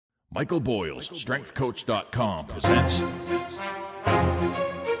Michael Boyle's StrengthCoach.com presents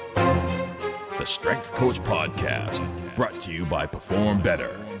the Strength Coach Podcast, brought to you by Perform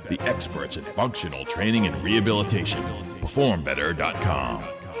Better, the experts in functional training and rehabilitation. PerformBetter.com.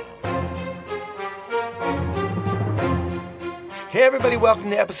 Hey everybody, welcome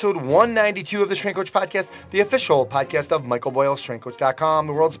to episode 192 of the Strength Coach Podcast, the official podcast of Michael Boyle, StrengthCoach.com,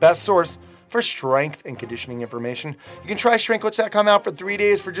 the world's best source for strength and conditioning information. You can try StrengthCoach.com out for 3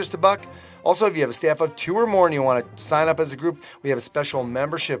 days for just $1. Also, if you have a staff of 2 or more and you want to sign up as a group, we have a special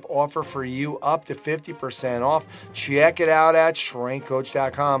membership offer for you, up to 50% off. Check it out at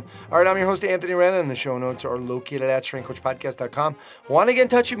StrengthCoach.com. All right, I'm your host, Anthony Renna, and the show notes are located at StrengthCoachPodcast.com. Want to get in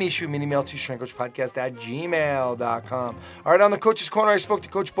touch with me? Shoot me an email to StrengthCoachPodcast@gmail.com. All right, on the Coach's Corner, I spoke to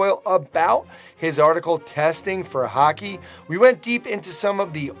Coach Boyle about his article, Testing for Hockey. We went deep into some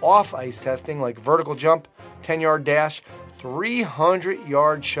of the off-ice testing, like vertical jump, 10-yard dash,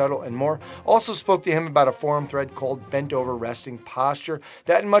 300-yard shuttle, and more. Also spoke to him about a forum thread called Bent Over Resting Posture.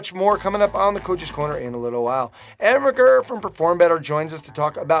 That and much more coming up on the Coach's Corner in a little while. Emriker from Perform Better joins us to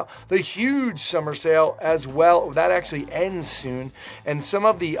talk about the huge summer sale as well. That actually ends soon. And some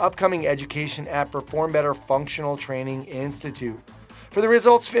of the upcoming education at Perform Better Functional Training Institute. For the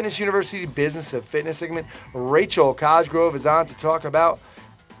Results Fitness University Business of Fitness segment, Rachel Cosgrove is on to talk about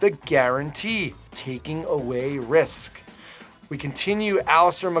the guarantee, taking away risk. We continue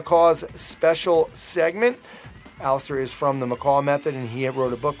Alistair McCaw's special segment. Alistair is from the McCaw Method, and he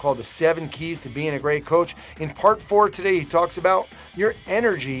wrote a book called The 7 Keys to Being a Great Coach. In part 4 today, he talks about your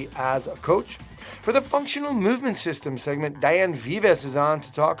energy as a coach. For the Functional Movement System segment, Diane Vivas is on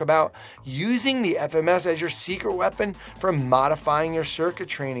to talk about using the FMS as your secret weapon for modifying your circuit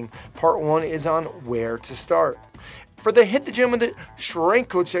training. Part 1 is on where to start. For the Hit the Gym with the Strength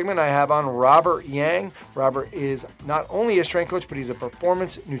Coach segment, I have on Robert Yang. Robert is not only a strength coach, but he's a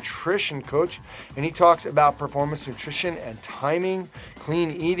performance nutrition coach. And he talks about performance nutrition and timing, clean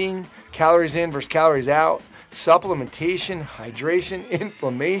eating, calories in versus calories out, supplementation, hydration,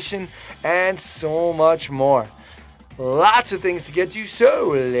 inflammation, and so much more. Lots of things to get to,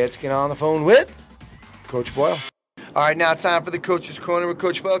 so let's get on the phone with Coach Boyle. All right, now it's time for the Coach's Corner with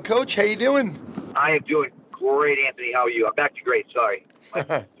Coach Boyle. Coach, how you doing? I am doing great, Anthony. How are you? I'm back to great. Sorry.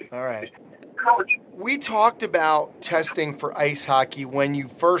 All right. We talked about testing for ice hockey when you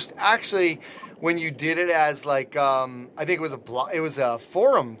first, when you did it as like, I think it was a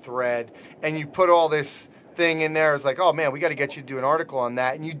forum thread, and you put all this thing in there. It's like, oh man, we got to get you to do an article on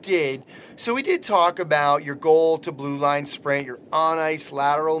that, and you did. So we did talk about your goal to blue line sprint, your on ice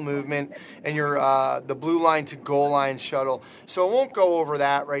lateral movement, and your the blue line to goal line shuttle. So I won't go over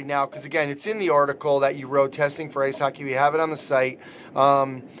that right now because again, it's in the article that you wrote, Testing for Ice Hockey. We have it on the site.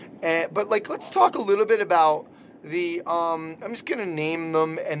 But let's talk a little bit about the. I'm just gonna name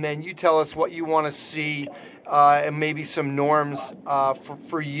them, and then you tell us what you want to see. And maybe some norms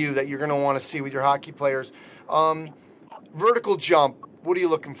for you that you're going to want to see with your hockey players. Vertical jump, what are you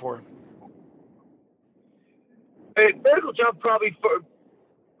looking for? Vertical jump probably for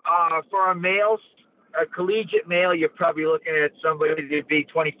our males, a collegiate male, you're probably looking at somebody to be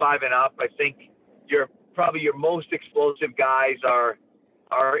 25 and up. I think your most explosive guys are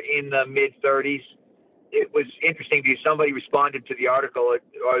in the mid-30s. It was interesting because somebody responded to the article, or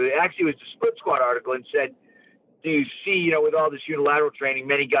actually it was the Split Squad article, and said, do you see, with all this unilateral training,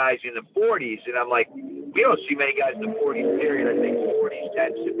 many guys in the 40s? And I'm like, we don't see many guys in the 40s, period. I think 40s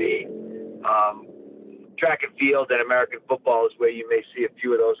tends to be track and field, and American football is where you may see a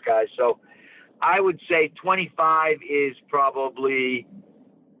few of those guys. So I would say 25 is probably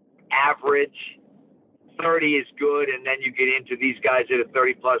average. 30 is good, and then you get into these guys that are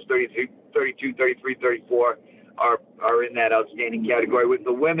 30 plus, 33, 32, 33, 34 are in that outstanding category. With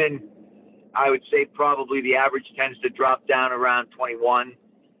the women, I would say probably the average tends to drop down around 21.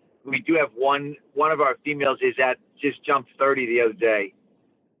 We do have one of our females just jumped 30 the other day,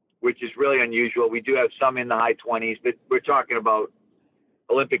 which is really unusual. We do have some in the high 20s, but we're talking about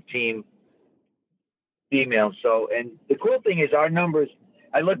Olympic team females. So, and the cool thing is our numbers,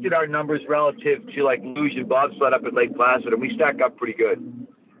 I looked at our numbers relative to like luge and bobsled up at Lake Placid, and we stack up pretty good,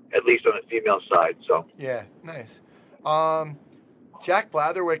 at least on the female side. So yeah, nice. Jack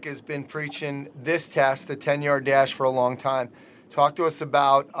Blatherwick has been preaching this test, the 10-yard dash, for a long time. Talk to us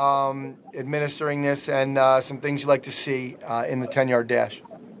about administering this and some things you'd like to see in the 10-yard dash.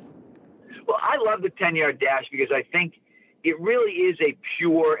 Well, I love the 10-yard dash because I think it really is a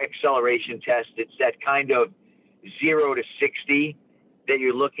pure acceleration test. It's that kind of 0 to 60 that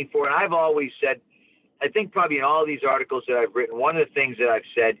you're looking for. And I've always said, I think probably in all these articles that I've written, one of the things that I've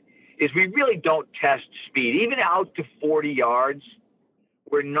said is we really don't test speed. Even out to 40 yards,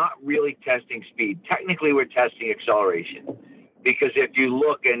 we're not really testing speed. Technically, we're testing acceleration. Because if you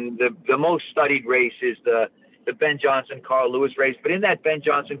look, and the most studied race is the Ben Johnson-Carl Lewis race, but in that Ben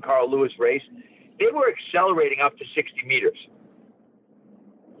Johnson-Carl Lewis race, they were accelerating up to 60 meters.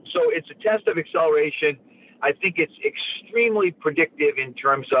 So it's a test of acceleration. I think it's extremely predictive in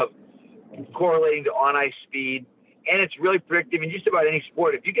terms of correlating to on-ice speed, and it's really predictive in just about any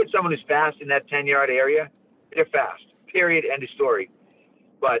sport. If you get someone who's fast in that 10-yard area, they're fast, period, end of story.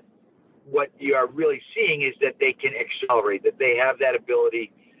 But what you are really seeing is that they can accelerate, that they have that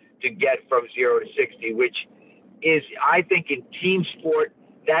ability to get from 0 to 60, which is, I think, in team sport,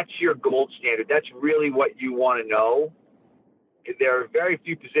 that's your gold standard. That's really what you want to know. There are very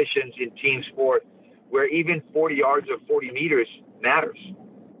few positions in team sport where even 40 yards or 40 meters matters.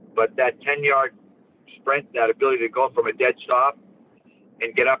 But that 10-yard sprint, that ability to go from a dead stop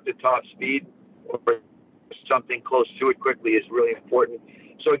and get up to top speed or something close to it quickly is really important.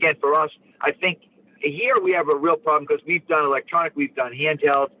 So again, for us, I think here we have a real problem because we've done electronic, we've done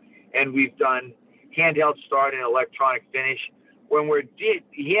handheld, and we've done handheld start and electronic finish. When we're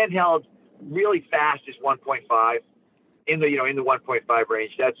handheld, really fast is 1.5 in the 1.5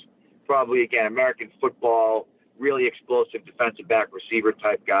 range. That's probably, again, American football, really explosive defensive back receiver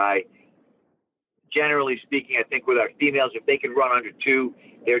type guy. Generally speaking, I think with our females, if they can run under 2,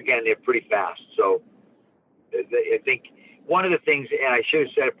 they're pretty fast. So I think one of the things, and I should have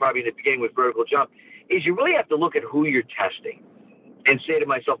said it probably in the beginning with vertical jump, is you really have to look at who you're testing and say to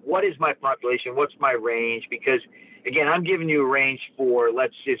myself, what is my population? What's my range? Because, again, I'm giving you a range for,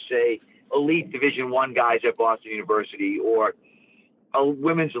 let's just say, elite Division I guys at Boston University or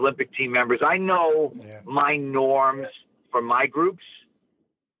women's Olympic team members. I know my norms for my groups,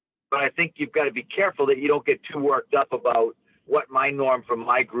 but I think you've got to be careful that you don't get too worked up about what my norm for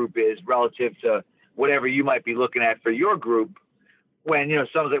my group is relative to whatever you might be looking at for your group when,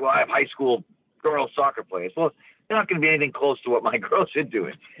 someone's like, well, I have high school girl soccer players. Well, they're not going to be anything close to what my girls are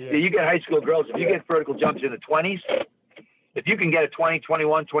doing. Yeah. You get high school girls, if you get vertical jumps in the 20s, if you can get a 20,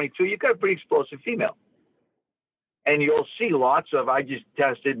 21, 22, you've got a pretty explosive female. And you'll see lots of, I just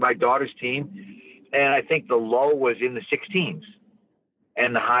tested my daughter's team, and I think the low was in the 16s,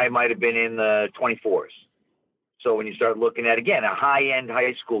 and the high might have been in the 24s. So when you start looking at, again, a high-end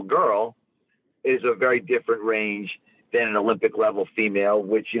high school girl is a very different range than an Olympic level female,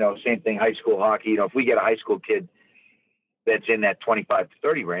 which, same thing, high school hockey. If we get a high school kid that's in that 25 to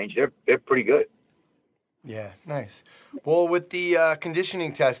 30 range, they're pretty good. Yeah, nice. Well, with the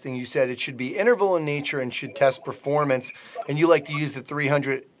conditioning testing, you said it should be interval in nature and should test performance, and you like to use the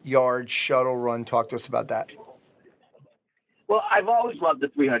 300-yard shuttle run. Talk to us about that. Well, I've always loved the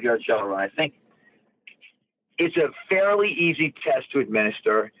 300-yard shuttle run. I think it's a fairly easy test to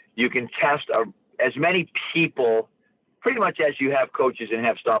administer. You can test as many people pretty much as you have coaches and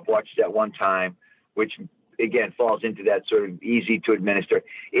have stopwatches at one time, which, again, falls into that sort of easy to administer.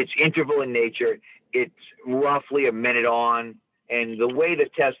 It's interval in nature. It's roughly a minute on. And the way the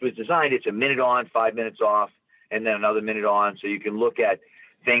test was designed, it's a minute on, 5 minutes off, and then another minute on. So you can look at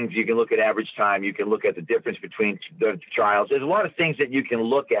things. You can look at average time. You can look at the difference between the trials. There's a lot of things that you can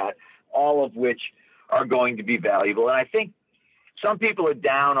look at, all of which are going to be valuable. And I think some people are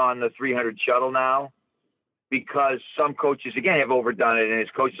down on the 300 shuttle now because some coaches, again, have overdone it. And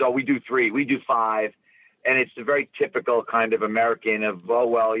it's coaches, we do 3, we do 5. And it's the very typical kind of American of,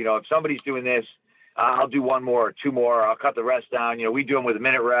 if somebody's doing this, I'll do 1 more or 2 more. I'll cut the rest down. We do them with a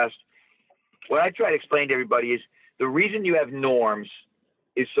minute rest. What I try to explain to everybody is the reason you have norms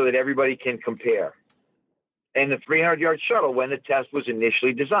is so that everybody can compare. And the 300-yard shuttle, when the test was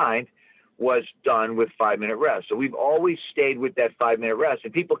initially designed, was done with 5-minute rest. So we've always stayed with that 5-minute rest.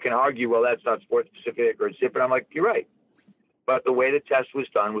 And people can argue, well, that's not sports specific or it's different. I'm like, you're right. But the way the test was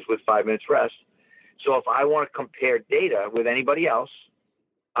done was with 5 minutes rest. So if I want to compare data with anybody else,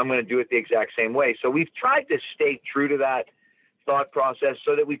 I'm going to do it the exact same way. So we've tried to stay true to that thought process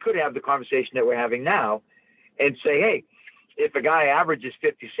so that we could have the conversation that we're having now and say, hey, if a guy averages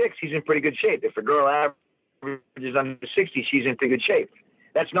 56, he's in pretty good shape. If a girl averages under 60, she's in pretty good shape.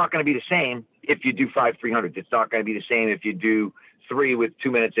 That's not going to be the same if you do 5 300s. It's not going to be the same if you do 3 with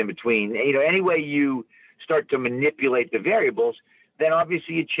 2 minutes in between. Any way you start to manipulate the variables, then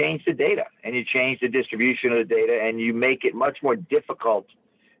obviously you change the data and you change the distribution of the data and you make it much more difficult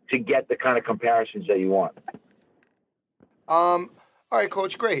to get the kind of comparisons that you want. All right,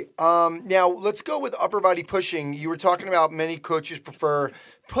 Coach, great. Now let's go with upper body pushing. You were talking about many coaches prefer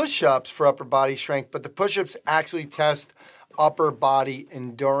push-ups for upper body strength, but the push-ups actually test upper body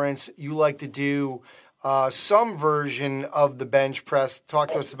endurance. You like to do some version of the bench press.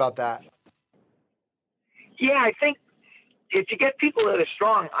 Talk to us about that. Yeah, I think if you get people that are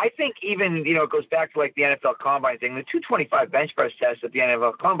strong, I think even, it goes back to like the NFL Combine thing. The 225 bench press test at the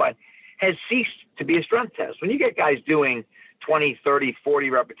NFL Combine has ceased to be a strength test. When you get guys doing 20, 30, 40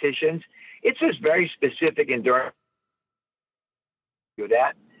 repetitions, it's just very specific endurance. Do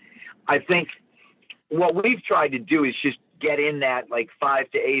that. I think what we've tried to do is just get in that like 5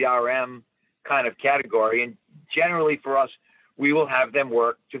 to 8 RM kind of category. And generally for us, we will have them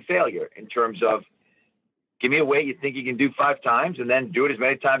work to failure in terms of, give me a weight you think you can do 5 times, and then do it as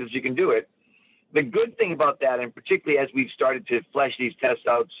many times as you can do it. The good thing about that, and particularly as we've started to flesh these tests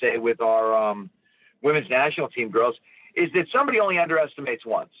out, say with our women's national team girls, is that somebody only underestimates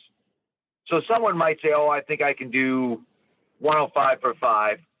once. So someone might say, oh, I think I can do 105 for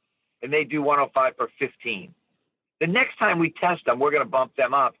 5, and they do 105 for 15. The next time we test them, we're going to bump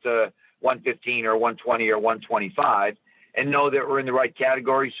them up to 115 or 120 or 125 and know that we're in the right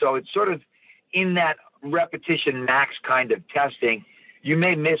category. So it's sort of in that repetition max kind of testing. You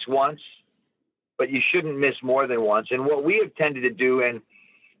may miss once, but you shouldn't miss more than once. And what we have tended to do, and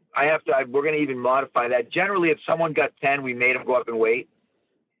we're going to even modify that. Generally, if someone got 10, we made them go up in weight.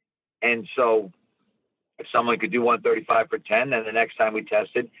 And so if someone could do 135 for 10, then the next time we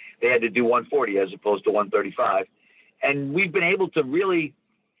tested, they had to do 140 as opposed to 135. And we've been able to really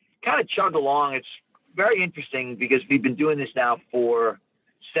kind of chug along. It's very interesting because we've been doing this now for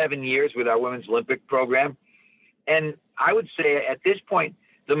 7 years with our women's Olympic program. And I would say at this point,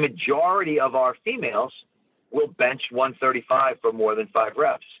 the majority of our females will bench 135 for more than 5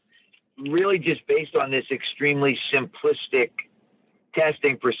 reps, really just based on this extremely simplistic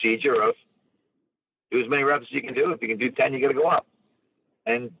testing procedure of do as many reps as you can do. If you can do 10, you got to go up.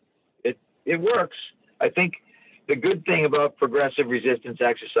 And it works. I think the good thing about progressive resistance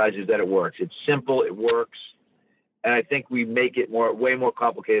exercise is that it works. It's simple. It works. And I think we make it way more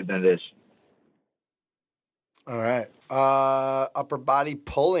complicated than it is. All right. Upper body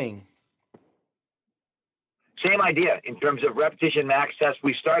pulling. Same idea in terms of repetition max test.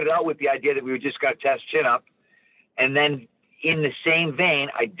 We started out with the idea that we were just going to test chin up. And then in the same vein,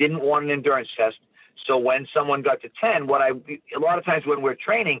 I didn't want an endurance test. So when someone got to 10, a lot of times when we're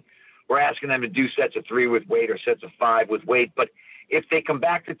training, we're asking them to do sets of 3 with weight or sets of 5 with weight. But if they come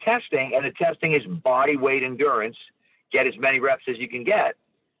back to testing, and the testing is body weight endurance, get as many reps as you can get,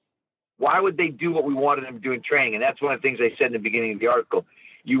 why would they do what we wanted them to do in training? And that's one of the things I said in the beginning of the article.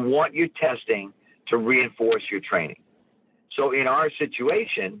 You want your testing to reinforce your training. So in our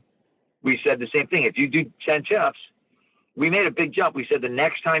situation, we said the same thing. If you do 10 chin-ups, we made a big jump. We said the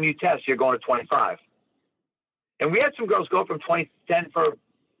next time you test, you're going to 25. And we had some girls go from 10 for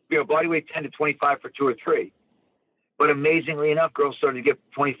body weight 10 to 25 for 2 or 3. But amazingly enough, girls started to get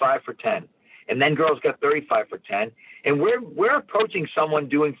 25 for 10. And then girls got 35 for 10. And we're approaching someone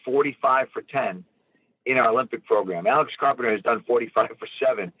doing 45 for 10 in our Olympic program. Alex Carpenter has done 45 for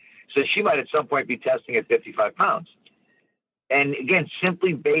 7. So she might at some point be testing at 55 pounds. And again,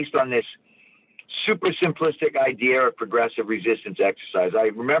 simply based on this super simplistic idea of progressive resistance exercise. I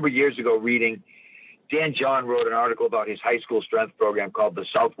remember years ago reading, Dan John wrote an article about his high school strength program called the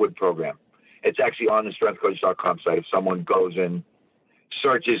Southwood Program. It's actually on the strengthcoach.com site. If someone goes and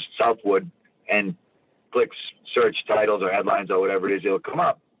searches Southwood and clicks search titles or headlines or whatever it is, it'll come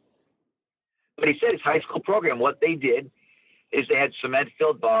up. But he said his high school program, what they did is they had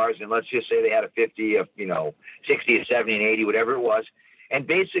cement-filled bars, and let's just say they had a 50, 60, a 70, and 80, whatever it was. And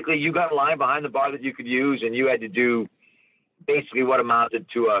basically you got a line behind the bar that you could use, and you had to do basically what amounted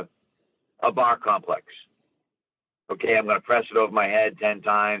to a bar complex. Okay, I'm going to press it over my head 10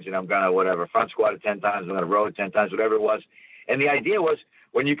 times, and I'm going to front squat it 10 times, I'm going to row it 10 times, whatever it was. And the idea was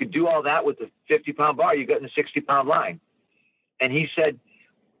when you could do all that with the 50-pound bar, you got in the 60-pound line. And he said,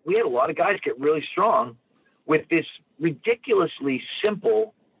 we had a lot of guys get really strong with this ridiculously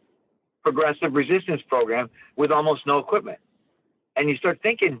simple progressive resistance program with almost no equipment. And you start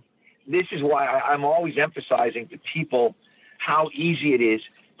thinking, this is why I'm always emphasizing to people how easy it is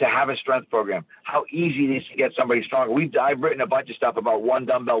to have a strength program, how easy it is to get somebody stronger. I've written a bunch of stuff about 1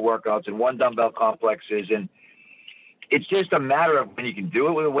 dumbbell workouts and 1 dumbbell complexes. And it's just a matter of when you can do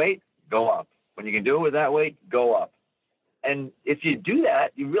it with a weight, go up. When you can do it with that weight, go up. And if you do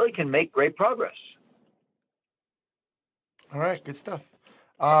that, you really can make great progress. All right, good stuff.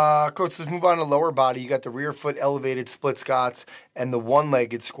 Coach, let's move on to lower body. You got the rear foot elevated split squats and the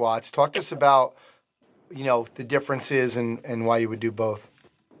one-legged squats. Talk to us about, the differences and why you would do both.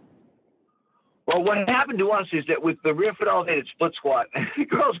 Well, what happened to us is that with the rear foot elevated split squat, the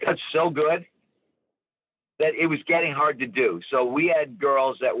girls got so good that it was getting hard to do. So we had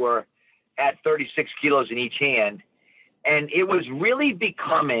girls that were at 36 kilos in each hand, and it was really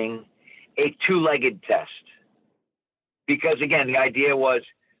becoming a 2-legged test. Because, again, the idea was,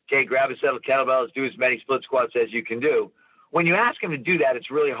 okay, grab a set of kettlebells, do as many split squats as you can do. When you ask them to do that,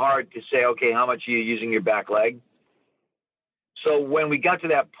 it's really hard to say, okay, how much are you using your back leg? So when we got to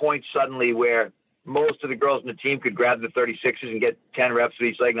that point suddenly where most of the girls in the team could grab the 36s and get 10 reps with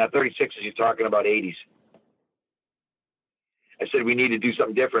each leg, now 36s, you're talking about 80s. I said, we need to do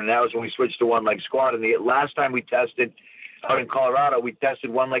something different. And that was when we switched to one-leg squat. And the last time we tested out in Colorado, we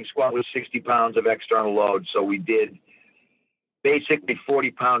tested one-leg squat with 60 pounds of external load. So we did basically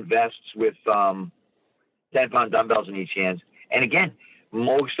 40-pound vests with 10-pound dumbbells in each hand. And again,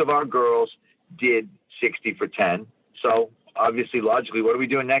 most of our girls did 60 for 10. So obviously, logically, what are we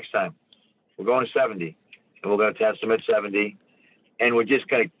doing next time? We're going to 70. And we're going to test them at 70. And we're just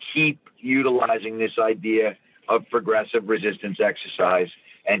going to keep utilizing this idea of progressive resistance exercise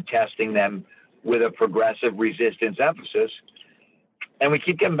and testing them with a progressive resistance emphasis. And we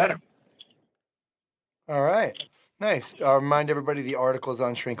keep getting better. All right. Nice. Remind everybody the article is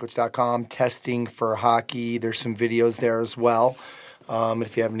on strengthcoach.com, testing for hockey. There's some videos there as well.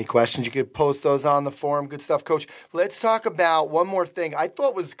 If you have any questions, you could post those on the forum. Good stuff, Coach. Let's talk about one more thing. I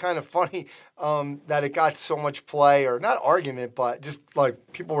thought was kind of funny that it got so much play, or not argument, but just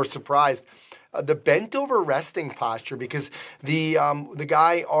like people were surprised. The bent over resting posture, because the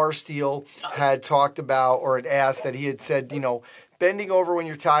guy R. Steele had talked about, or had asked, that he had said, bending over when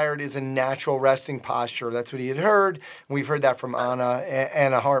you're tired is a natural resting posture. That's what he had heard. We've heard that from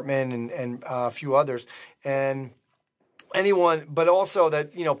Anna Hartman and a few others. And but also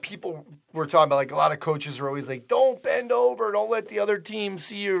that, people were talking about, like, a lot of coaches are always like, don't bend over, don't let the other team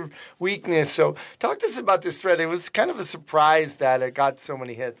see your weakness. So talk to us about this thread. It was kind of a surprise that it got so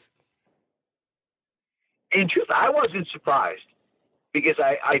many hits. In truth, I wasn't surprised, because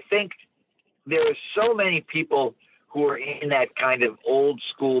I think there are so many people who are in that kind of old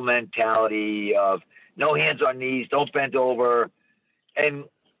school mentality of no hands on knees, don't bend over. And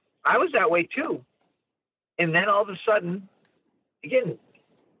I was that way too. And then all of a sudden, again,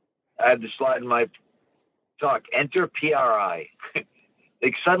 I have the slide in my talk, enter PRI.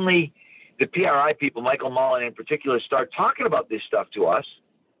 Like, suddenly the PRI people, Michael Mullen in particular, start talking about this stuff to us.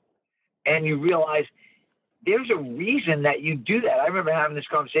 And you realize there's a reason that you do that. I remember having this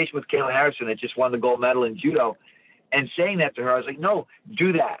conversation with Kayla Harrison that just won the gold medal in judo, and saying that to her. I was like, no,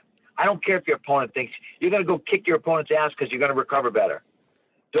 do that. I don't care if your opponent thinks you're going to go kick your opponent's ass because you're going to recover better.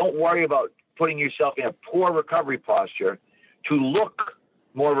 Don't worry about putting yourself in a poor recovery posture to look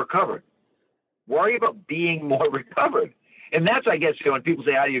more recovered. Worry about being more recovered. And that's, I guess, when people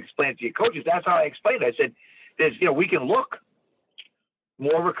say, how do you explain it to your coaches? That's how I explained it. I said, we can look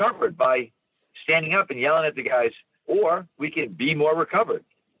more recovered by standing up and yelling at the guys, or we can be more recovered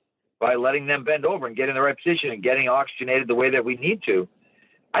by letting them bend over and get in the right position and getting oxygenated the way that we need to.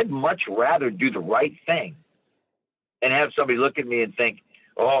 I'd much rather do the right thing and have somebody look at me and think,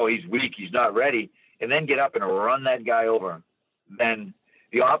 oh, he's weak, he's not ready, and then get up and run that guy over, than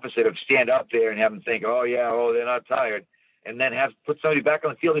the opposite of stand up there and have them think, they're not tired, and then put somebody back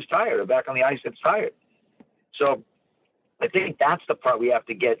on the field who's tired, or back on the ice that's tired. So I think that's the part we have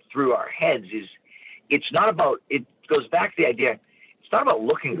to get through our heads. Is it's not about, it goes back to the idea, it's not about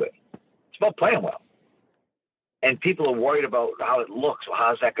looking good. It's about playing well. And people are worried about how it looks. Well,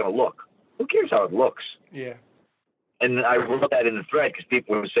 how's that going to look? Who cares how it looks? Yeah. And I wrote that in the thread because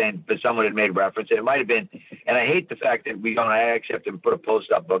people were saying that someone had made reference. And it might have been, and I hate the fact that I actually have to put a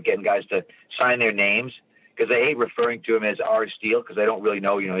post up about getting guys to sign their names, because I hate referring to him as R. Steele, because I don't really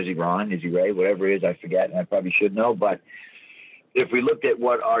know, is he Ron? Is he Ray? Whatever it is, I forget, and I probably should know. But if we looked at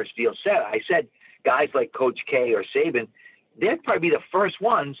what R. Steele said, I said guys like Coach K or Saban, they'd probably be the first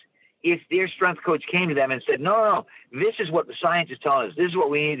ones if their strength coach came to them and said, no, this is what the science is telling us. This is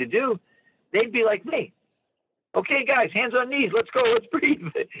what we need to do. They'd be like me. Okay, guys, hands on knees. Let's go. Let's breathe.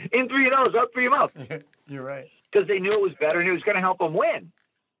 In through your nose, out through your mouth. You're right. Because they knew it was better and it was going to help them win.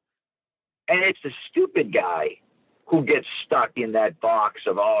 And it's the stupid guy who gets stuck in that box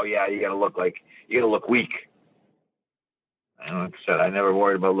of, you're going to look weak. Like I said, I never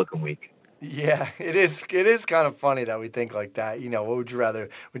worried about looking weak. Yeah, it is kind of funny that we think like that. What would you rather?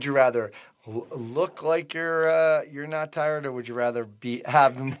 Would you rather look like you're not tired, or would you rather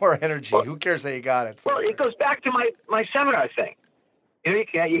have more energy? Who cares that you got it? Well, it goes back to my seminar thing. You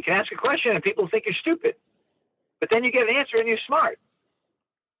can ask a question and people think you're stupid, but then you get an answer and you're smart.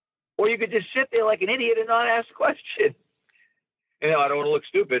 Or you could just sit there like an idiot and not ask the question. I don't want to look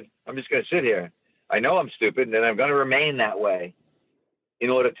stupid. I'm just going to sit here. I know I'm stupid, and I'm going to remain that way in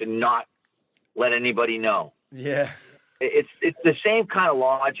order to not let anybody know. Yeah. It's the same kind of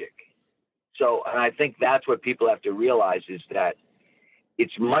logic. So, and I think that's what people have to realize, is that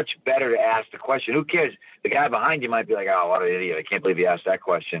it's much better to ask the question. Who cares? The guy behind you might be like, oh, what an idiot. I can't believe he asked that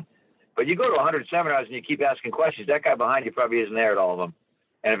question. But you go to 100 seminars and you keep asking questions, that guy behind you probably isn't there at all of them.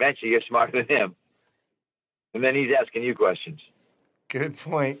 And eventually you're smarter than him. And then he's asking you questions. Good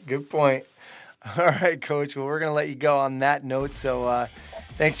point. Good point. All right, Coach. Well, we're going to let you go on that note. So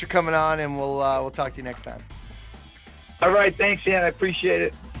thanks for coming on, and we'll talk to you next time. All right. Thanks, Ian. I appreciate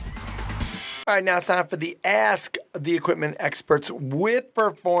it. All right, now it's time for the Ask the Equipment Experts with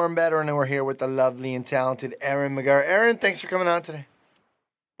Perform Better, and we're here with the lovely and talented Erin McGarr. Erin, thanks for coming on today.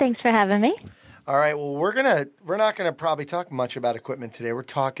 Thanks for having me. All right, well, we're not gonna probably talk much about equipment today. We're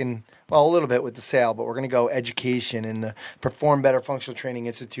talking, well, a little bit with the sale, but we're gonna go education in the Perform Better Functional Training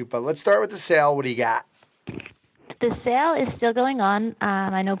Institute. But let's start with the sale. What do you got? The sale is still going on.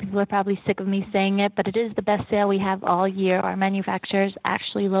 I know people are probably sick of me saying it, but it is the best sale we have all year. Our manufacturers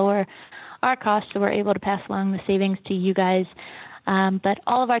actually lower our costs, so we're able to pass along the savings to you guys. But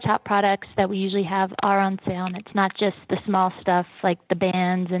all of our top products that we usually have are on sale, and it's not just the small stuff like the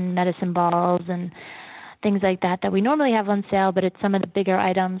bands and medicine balls and things like that we normally have on sale, but it's some of the bigger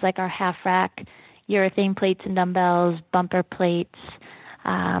items like our half rack, urethane plates and dumbbells, bumper plates,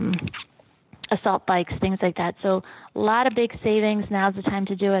 assault bikes, things like that. So a lot of big savings. Now's the time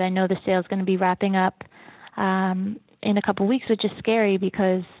to do it. I know the sale is going to be wrapping up in a couple weeks, which is scary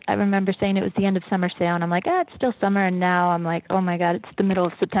because I remember saying it was the end of summer sale, and I'm like, it's still summer, and now I'm like, oh my God, it's the middle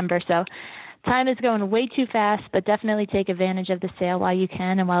of September. So time is going way too fast, but definitely take advantage of the sale while you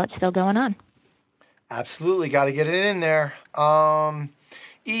can and while it's still going on. Absolutely, got to get it in there.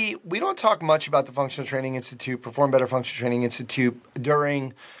 We don't talk much about the Functional Training Institute, Perform Better Functional Training Institute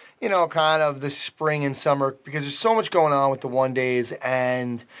during, kind of the spring and summer because there's so much going on with the one days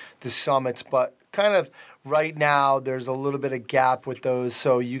and the summits, but kind of right now there's a little bit of gap with those,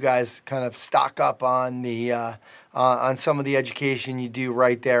 so you guys kind of stock up on the on some of the education you do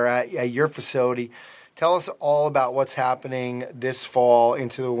right there at your facility. Tell us all about what's happening this fall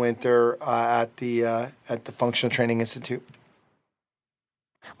into the winter at the Functional Training Institute.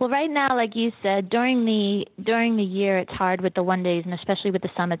 Well, right now, like you said, during the year, it's hard with the one days and especially with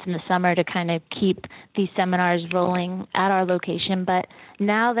the summits in the summer to kind of keep these seminars rolling at our location. But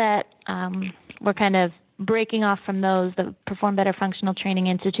now that we're kind of breaking off from those, the Perform Better Functional Training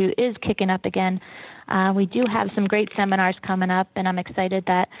Institute is kicking up again. We do have some great seminars coming up, and I'm excited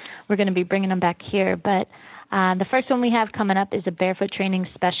that we're going to be bringing them back here. But the first one we have coming up is a Barefoot Training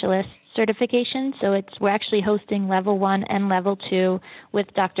Specialist certification. So we're actually hosting Level 1 and Level 2 with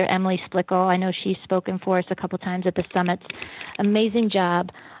Dr. Emily Splickle. I know she's spoken for us a couple times at the summits. Amazing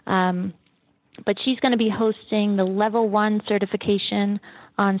job. But she's going to be hosting the Level 1 certification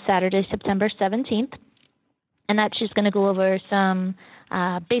on Saturday, September 17th. And that's just going to go over some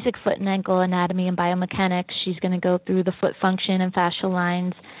basic foot and ankle anatomy and biomechanics. She's going to go through the foot function and fascial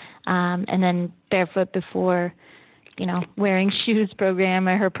lines, and then barefoot before, wearing shoes program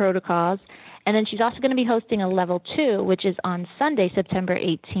or her protocols. And then she's also going to be hosting a Level 2, which is on Sunday, September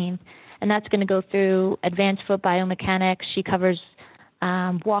 18th. And that's going to go through advanced foot biomechanics. She covers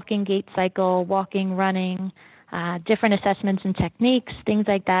walking gait cycle, walking, running, different assessments and techniques, things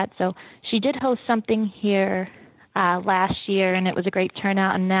like that. So she did host something here last year, and it was a great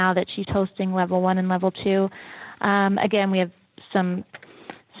turnout. And now that she's hosting Level 1 and Level 2, again, we have some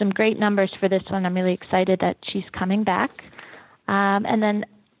great numbers for this one. I'm really excited that she's coming back. And then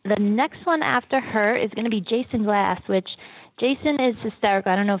the next one after her is going to be Jason Glass, which Jason is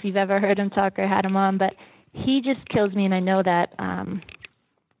hysterical. I don't know if you've ever heard him talk or had him on, but he just kills me, and I know that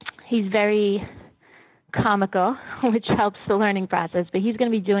he's very comical, which helps the learning process. But he's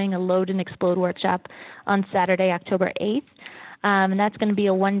going to be doing a Load and Explode workshop on Saturday, October 8th. And that's going to be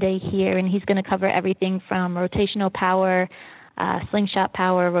a one-day here, and he's going to cover everything from rotational power, slingshot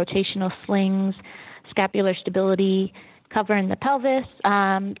power, rotational slings, scapular stability, covering the pelvis,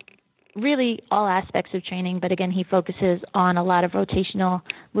 really all aspects of training. But again, he focuses on a lot of rotational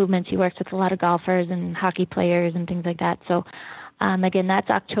movements. He works with a lot of golfers and hockey players and things like that. So again, that's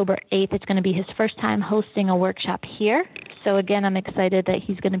October 8th. It's going to be his first time hosting a workshop here. So again, I'm excited that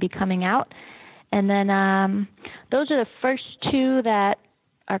he's going to be coming out. And then those are the first two that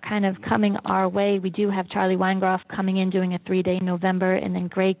are kind of coming our way. We do have Charlie Weingroff coming in doing a 3-day in November, and then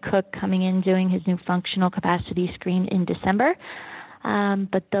Greg Cook coming in doing his new functional capacity screen in December.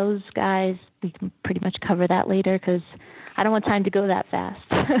 But those guys, we can pretty much cover that later because I don't want time to go that fast.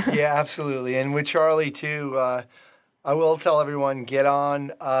 Yeah, absolutely. And with Charlie, too, I will tell everyone, get on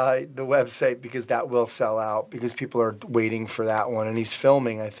the website because that will sell out because people are waiting for that one. And he's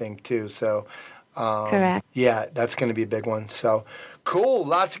filming, I think, too. So, correct. Yeah, that's going to be a big one. So, cool.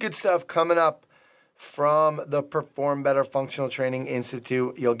 Lots of good stuff coming up from the Perform Better Functional Training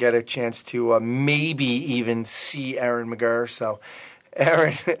Institute. You'll get a chance to maybe even see Erin McGurr. So,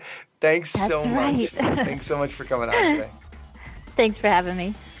 Erin, thanks so much. Thanks so much for coming on today. Thanks for having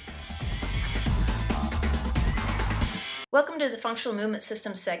me. Welcome to the Functional Movement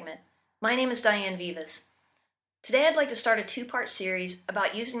Systems segment. My name is Diane Vivas. Today I'd like to start a two-part series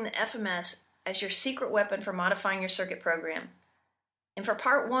about using the FMS as your secret weapon for modifying your circuit program. And for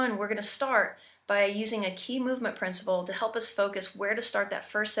part one, we're going to start by using a key movement principle to help us focus where to start that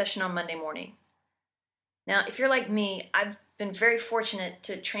first session on Monday morning. Now, if you're like me, I've been very fortunate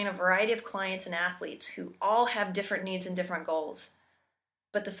to train a variety of clients and athletes who all have different needs and different goals.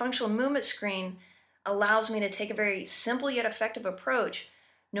 But the functional movement screen allows me to take a very simple yet effective approach,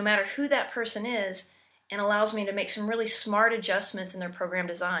 no matter who that person is, and allows me to make some really smart adjustments in their program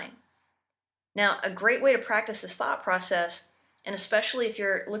design. Now, a great way to practice this thought process, and especially if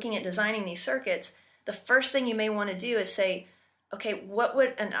you're looking at designing these circuits, the first thing you may want to do is say, okay, what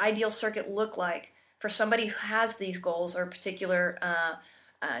would an ideal circuit look like for somebody who has these goals or particular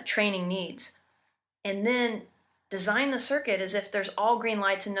training needs? And then design the circuit as if there's all green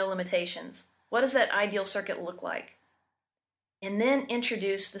lights and no limitations. What does that ideal circuit look like? And then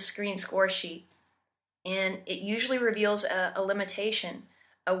introduce the screen score sheet. And it usually reveals a limitation,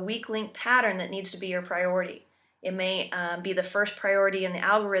 a weak link pattern that needs to be your priority. It may be the first priority in the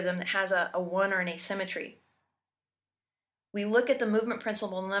algorithm that has a 1 or an asymmetry. We look at the movement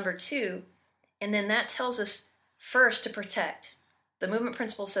principle number 2, and then that tells us first to protect. The movement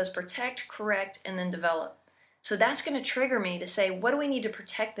principle says protect, correct, and then develop. So that's going to trigger me to say, what do we need to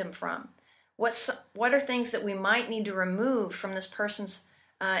protect them from? What are things that we might need to remove from this person's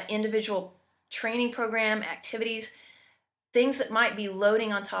individual training program, activities, things that might be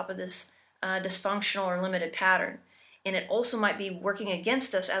loading on top of this dysfunctional or limited pattern. And it also might be working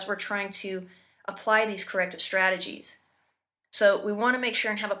against us as we're trying to apply these corrective strategies. So we want to make sure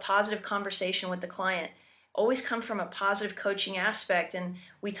and have a positive conversation with the client. Always come from a positive coaching aspect, and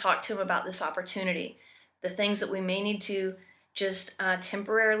we talk to them about this opportunity, the things that we may need to just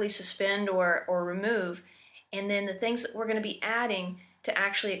temporarily suspend or remove, and then the things that we're going to be adding to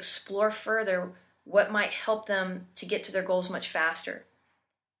actually explore further what might help them to get to their goals much faster.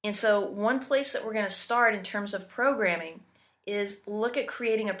 And so one place that we're going to start in terms of programming is look at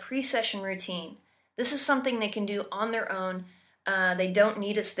creating a pre-session routine. This is something they can do on their own. They don't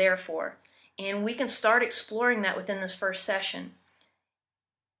need us there for. And we can start exploring that within this first session.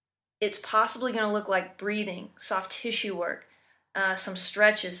 It's possibly going to look like breathing, soft tissue work, some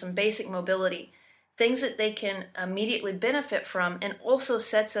stretches, some basic mobility, things that they can immediately benefit from, and also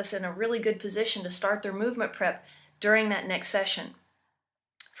sets us in a really good position to start their movement prep during that next session.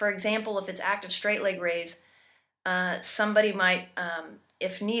 For example, if it's active straight leg raise, somebody might,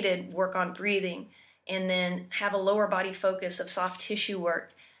 if needed, work on breathing and then have a lower body focus of soft tissue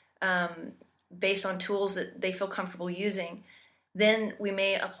work based on tools that they feel comfortable using. Then we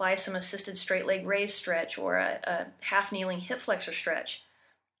may apply some assisted straight leg raise stretch or a half kneeling hip flexor stretch.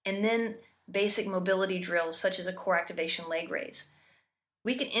 And then basic mobility drills such as a core activation leg raise.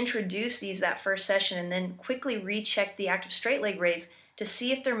 We can introduce these that first session and then quickly recheck the active straight leg raise to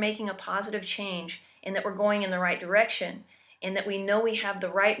see if they're making a positive change and that we're going in the right direction and that we know we have the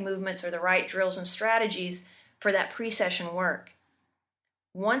right movements or the right drills and strategies for that pre-session work.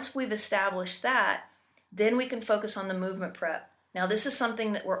 Once we've established that, then we can focus on the movement prep. Now, this is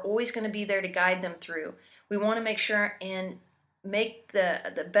something that we're always going to be there to guide them through. We want to make sure and make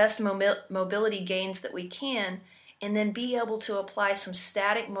the best mobility gains that we can, and then be able to apply some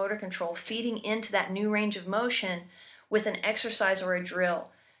static motor control feeding into that new range of motion with an exercise or a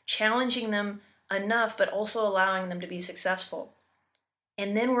drill, challenging them enough but also allowing them to be successful.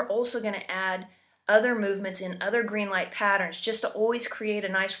 And then we're also going to add other movements in other green light patterns just to always create a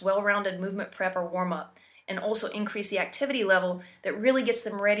nice well-rounded movement prep or warm-up, and also increase the activity level that really gets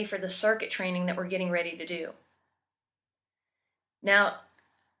them ready for the circuit training that we're getting ready to do. Now,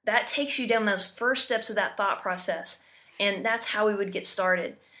 that takes you down those first steps of that thought process, and that's how we would get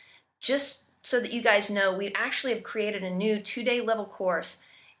started. Just so that you guys know, we actually have created a new 2-day level course,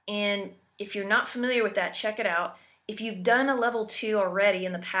 and if you're not familiar with that, check it out. If you've done a level 2 already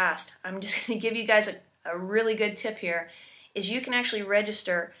in the past, I'm just going to give you guys a really good tip here, is you can actually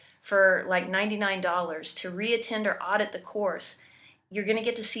register for like $99 to re-attend or audit the course. You're going to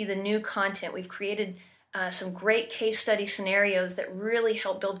get to see the new content. We've created some great case study scenarios that really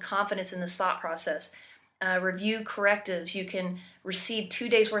help build confidence in this thought process. Review correctives. You can receive 2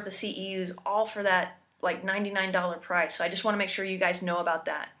 days worth of CEUs, all for that like $99 price. So I just want to make sure you guys know about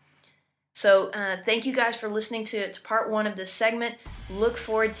that. So thank you guys for listening to part 1 of this segment. Look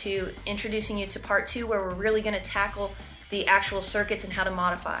forward to introducing you to part 2, where we're really going to tackle the actual circuits and how to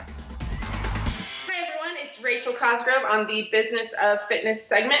modify. Hi everyone, it's Rachel Cosgrove on the Business of Fitness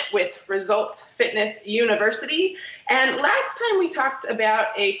segment with Results Fitness University. And last time we talked about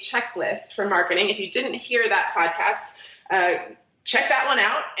a checklist for marketing. If you didn't hear that podcast, check that one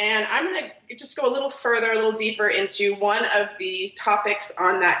out. And I'm going to just go a little further, a little deeper into one of the topics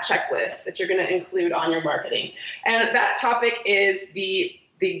on that checklist that you're going to include on your marketing. And that topic is the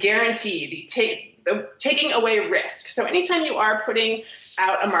guarantee, the taking away risk. So anytime you are putting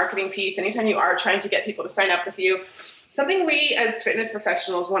out a marketing piece, anytime you are trying to get people to sign up with you, something we as fitness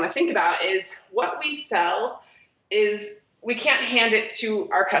professionals want to think about is what we sell is we can't hand it to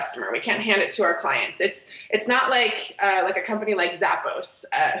our customer. We can't hand it to our clients. It's not like a company like Zappos,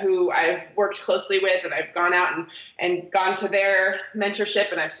 who I've worked closely with, and I've gone out and gone to their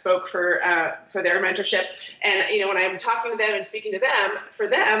mentorship, and I've spoke for their mentorship. And when I'm talking to them and speaking to them, for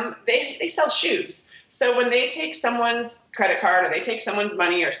them, they sell shoes. So when they take someone's credit card, or they take someone's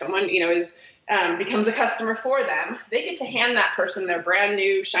money, or someone becomes a customer for them, they get to hand that person their brand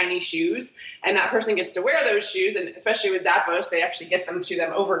new shiny shoes, and that person gets to wear those shoes. And especially with Zappos, they actually get them to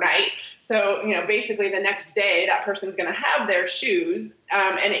them overnight. So basically the next day that person's going to have their shoes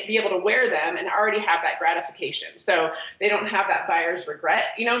and be able to wear them and already have that gratification. So they don't have that buyer's regret.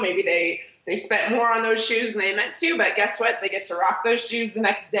 Maybe they spent more on those shoes than they meant to, but guess what? They get to rock those shoes the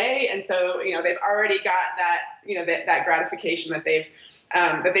next day. And so, they've already got that, that gratification that they've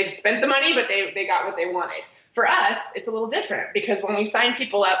spent the money, but they got what they wanted. For us, it's a little different, because when we sign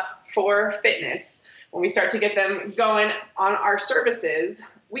people up for fitness, when we start to get them going on our services,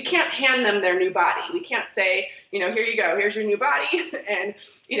 we can't hand them their new body. We can't say, here you go, here's your new body, and,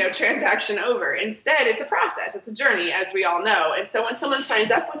 transaction over. Instead, it's a process. It's a journey, as we all know. And so when someone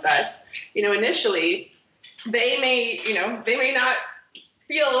signs up with us, initially they may not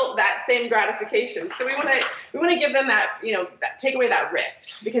feel that same gratification. So we want to give them that, take away that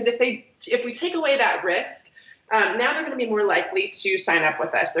risk, because if we take away that risk, now they're going to be more likely to sign up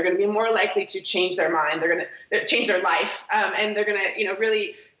with us. They're going to be more likely to change their mind. They're going to change their life, and they're going to,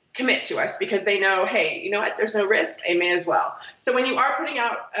 really commit to us, because they know, hey, you know what? There's no risk. I may as well. So when you are putting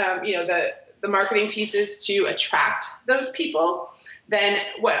out, the marketing pieces to attract those people, then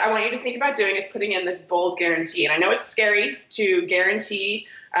what I want you to think about doing is putting in this bold guarantee. And I know it's scary to guarantee.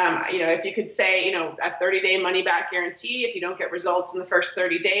 If you could say, a 30-day money back guarantee, if you don't get results in the first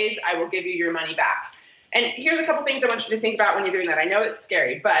 30 days, I will give you your money back. And here's a couple things I want you to think about when you're doing that. I know it's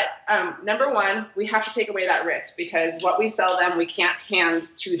scary, but number one, we have to take away that risk, because what we sell them, we can't hand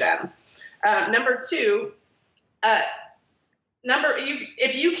to them. Number two, if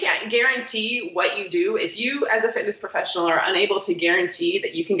you can't guarantee what you do, if you as a fitness professional are unable to guarantee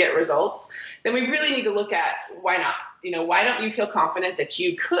that you can get results, then we really need to look at why not. Why don't you feel confident that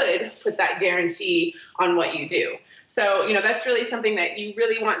you could put that guarantee on what you do? So, that's really something that you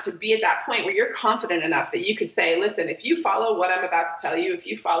really want to be at that point where you're confident enough that you could say, listen, if you follow what I'm about to tell you, if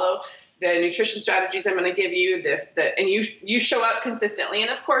you follow the nutrition strategies I'm going to give you, and you show up consistently. And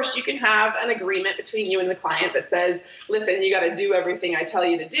of course, you can have an agreement between you and the client that says, listen, you got to do everything I tell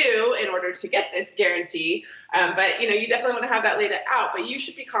you to do in order to get this guarantee. But you definitely want to have that laid out. But you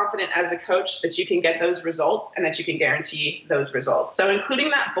should be confident as a coach that you can get those results and that you can guarantee those results. So including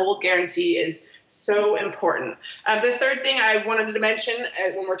that bold guarantee is so important. The third thing I wanted to mention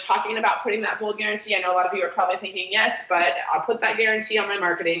when we're talking about putting that bold guarantee, I know a lot of you are probably thinking, yes, but I'll put that guarantee on my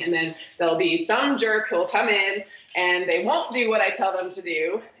marketing, and then there'll be some jerk who'll come in and they won't do what I tell them to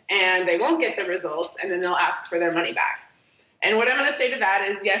do, and they won't get the results, and then they'll ask for their money back. And what I'm going to say to that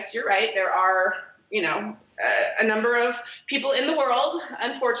is, yes, you're right. There are, a number of people in the world,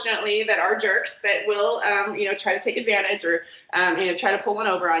 unfortunately, that are jerks that will, try to take advantage or, try to pull one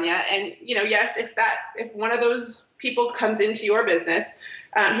over on you. And, yes, if one of those people comes into your business,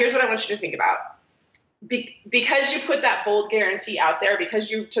 here's what I want you to think about. Because you put that bold guarantee out there,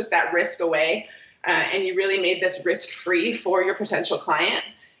 because you took that risk away, and you really made this risk-free for your potential client,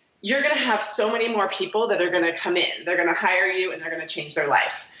 you're going to have so many more people that are going to come in. They're going to hire you, and they're going to change their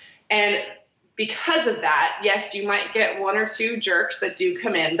life. And because of that, yes, you might get one or two jerks that do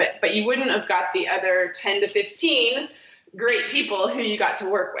come in, but you wouldn't have got the other 10 to 15 great people who you got to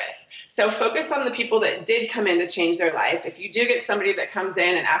work with. So focus on the people that did come in to change their life. If you do get somebody that comes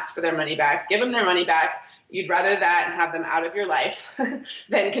in and asks for their money back, give them their money back. You'd rather that and have them out of your life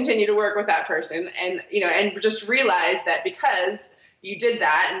than continue to work with that person. And, and just realize that because you did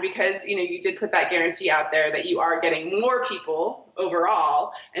that, and because you did put that guarantee out there that you are getting more people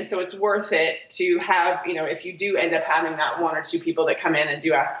overall, and so it's worth it to have, if you do end up having that one or two people that come in and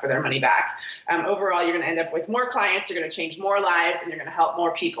do ask for their money back, overall you're going to end up with more clients, you're going to change more lives, and you're going to help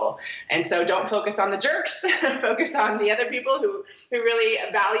more people. And so don't focus on the jerks, focus on the other people who really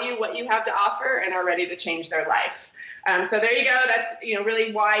value what you have to offer and are ready to change their life. So there you go. That's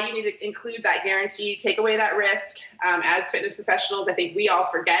really why you need to include that guarantee, take away that risk. As fitness professionals, I think we all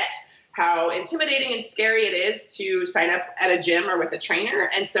forget how intimidating and scary it is to sign up at a gym or with a trainer.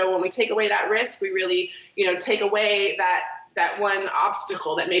 And so when we take away that risk, we really, take away that one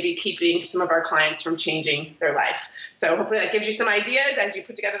obstacle that may be keeping some of our clients from changing their life. So hopefully that gives you some ideas as you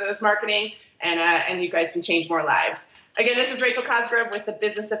put together those marketing, and you guys can change more lives. Again, this is Rachel Cosgrove with the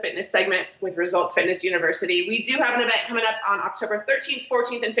Business of Fitness segment with Results Fitness University. We do have an event coming up on October 13th,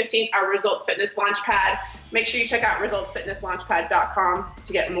 14th, and 15th, our Results Fitness Launchpad. Make sure you check out resultsfitnesslaunchpad.com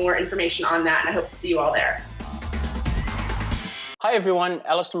to get more information on that, and I hope to see you all there. Hi, everyone.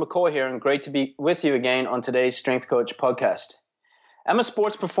 Alistair McCaw here, and great to be with you again on today's Strength Coach podcast. I'm a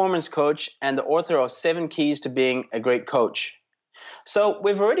sports performance coach and the author of 7 Keys to Being a Great Coach. So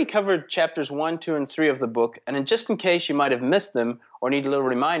we've already covered chapters 1, 2, and 3 of the book, and just in case you might have missed them or need a little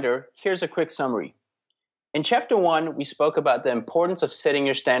reminder, here's a quick summary. In chapter 1, we spoke about the importance of setting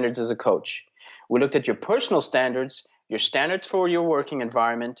your standards as a coach. We looked at your personal standards, your standards for your working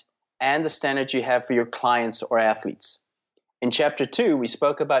environment, and the standards you have for your clients or athletes. In chapter 2, we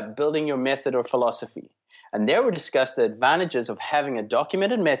spoke about building your method or philosophy, and there we discussed the advantages of having a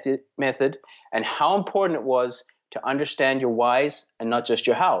documented method and how important it was to understand your whys and not just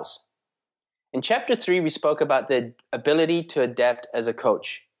your hows. In chapter 3, we spoke about the ability to adapt as a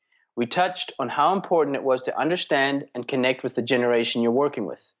coach. We touched on how important it was to understand and connect with the generation you're working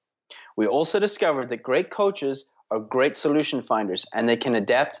with. We also discovered that great coaches are great solution finders and they can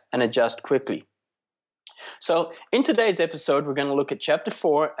adapt and adjust quickly. So in today's episode, we're going to look at chapter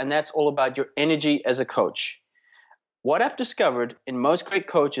 4, and that's all about your energy as a coach. What I've discovered in most great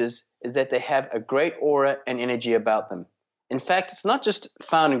coaches is that they have a great aura and energy about them. In fact, it's not just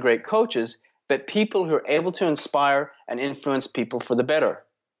found in great coaches, but people who are able to inspire and influence people for the better.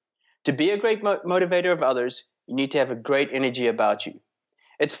 To be a great motivator of others, you need to have a great energy about you.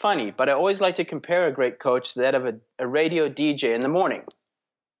 It's funny, but I always like to compare a great coach to that of a radio DJ in the morning.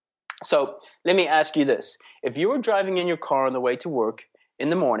 So let me ask you this. If you were driving in your car on the way to work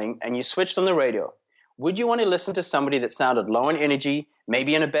in the morning and you switched on the radio, would you want to listen to somebody that sounded low in energy,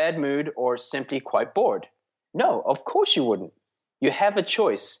 maybe in a bad mood, or simply quite bored? No, of course you wouldn't. You have a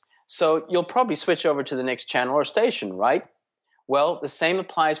choice, so you'll probably switch over to the next channel or station, right? Well, the same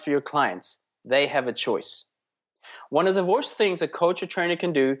applies for your clients. They have a choice. One of the worst things a coach or trainer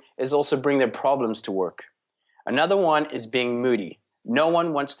can do is also bring their problems to work. Another one is being moody. No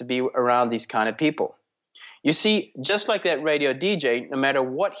one wants to be around these kind of people. You see, just like that radio DJ, no matter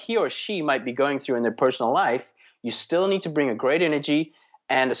what he or she might be going through in their personal life, you still need to bring a great energy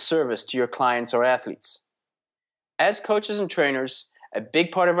and a service to your clients or athletes. As coaches and trainers, a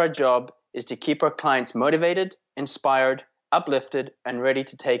big part of our job is to keep our clients motivated, inspired, uplifted, and ready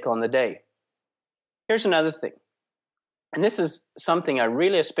to take on the day. Here's another thing, and this is something I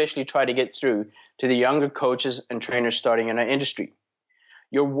really especially try to get through to the younger coaches and trainers starting in our industry.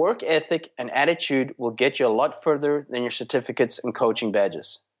 Your work ethic and attitude will get you a lot further than your certificates and coaching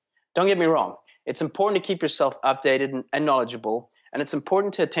badges. Don't get me wrong, it's important to keep yourself updated and knowledgeable, and it's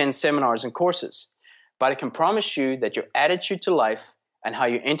important to attend seminars and courses. But I can promise you that your attitude to life and how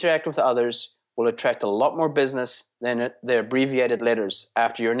you interact with others will attract a lot more business than the abbreviated letters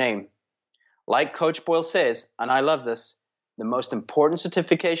after your name. Like Coach Boyle says, and I love this, the most important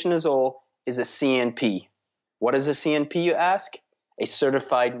certification is all is a CNP. What is a CNP, you ask? A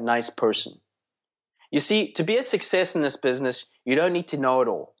certified nice person. You see, to be a success in this business, you don't need to know it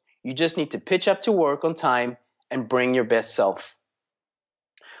all. You just need to pitch up to work on time and bring your best self.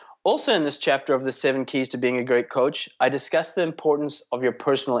 Also in this chapter of the 7 Keys to Being a Great Coach, I discuss the importance of your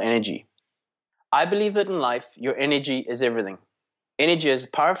personal energy. I believe that in life, your energy is everything. Energy is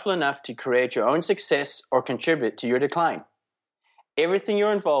powerful enough to create your own success or contribute to your decline. Everything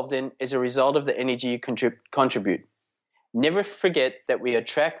you're involved in is a result of the energy you contribute. Never forget that we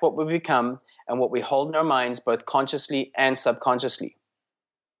attract what we become and what we hold in our minds both consciously and subconsciously.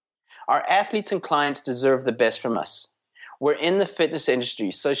 Our athletes and clients deserve the best from us. We're in the fitness industry,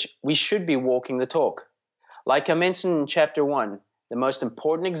 so we should be walking the talk. Like I mentioned in chapter 1, the most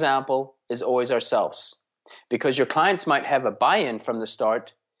important example is always ourselves. Because your clients might have a buy-in from the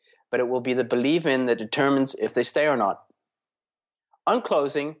start, but it will be the believe-in that determines if they stay or not. On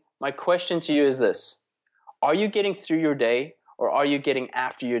closing, my question to you is this. Are you getting through your day, or are you getting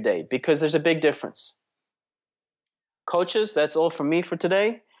after your day? Because there's a big difference. Coaches, that's all from me for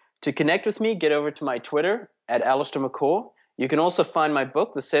today. To connect with me, get over to my Twitter at Alistair McCaw. You can also find my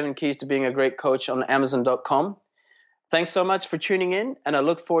book, The 7 Keys to Being a Great Coach, on Amazon.com. Thanks so much for tuning in, and I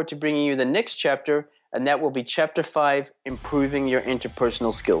look forward to bringing you the next chapter, and that will be Chapter 5, Improving Your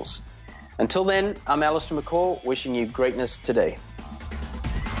Interpersonal Skills. Until then, I'm Alistair McCaw, wishing you greatness today.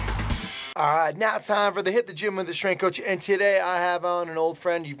 All right, now it's time for the Hit the Gym with the Strength Coach. And today I have on an old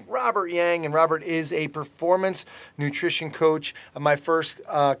friend, Robert Yang. And Robert is a performance nutrition coach. My first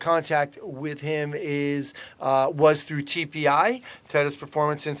contact with him was through TPI, Titus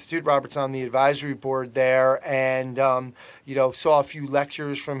Performance Institute. Robert's on the advisory board there, and saw a few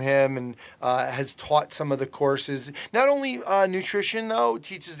lectures from him, and has taught some of the courses. Not only nutrition, though,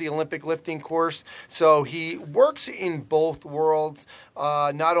 teaches the Olympic lifting course. So he works in both worlds,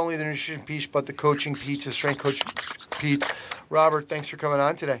 not only the nutrition piece, but the coaching piece, the strength coach piece. Robert, thanks for coming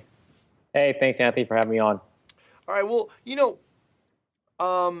on today. Hey, thanks, Anthony, for having me on. All right, well,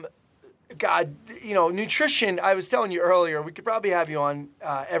 nutrition, I was telling you earlier, we could probably have you on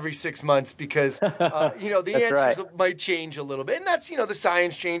every 6 months because, the answers might change a little bit. And that's, the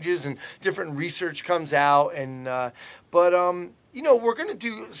science changes and different research comes out. And we're going to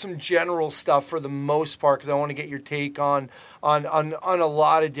do some general stuff for the most part because I want to get your take on a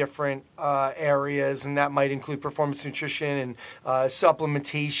lot of different areas, and that might include performance nutrition and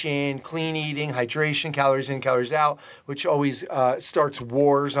supplementation, clean eating, hydration, calories in, calories out, which always starts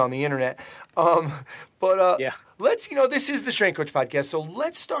wars on the internet. Let's, this is the Strength Coach Podcast, so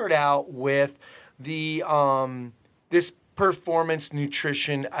let's start out with the this performance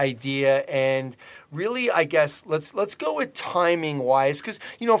nutrition idea, and really, I guess let's go with timing wise, because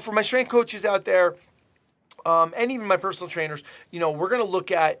for my strength coaches out there, and even my personal trainers, we're going to look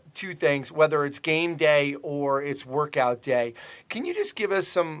at two things, whether it's game day or it's workout day. Can you just give us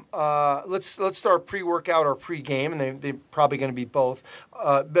some, let's start pre-workout or pre-game, and they're probably going to be both,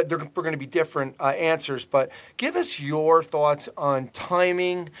 but they're going to be different answers, but give us your thoughts on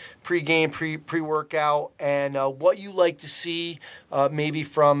timing, pre-game, pre-workout, and what you like to see maybe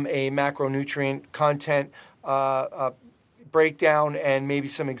from a macronutrient content breakdown, and maybe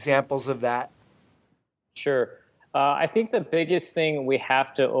some examples of that. Sure. I think the biggest thing we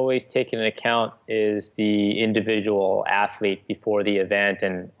have to always take into account is the individual athlete before the event,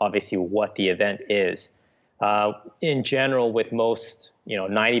 and obviously what the event is. In general, with most,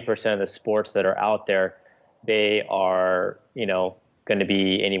 90% of the sports that are out there, they are, going to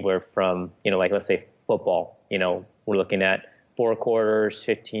be anywhere from, like let's say football, we're looking at 4 quarters,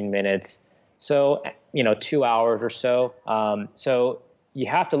 15 minutes. So, 2 hours or so. So you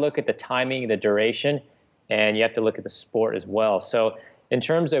have to look at the timing, the duration, and you have to look at the sport as well. So in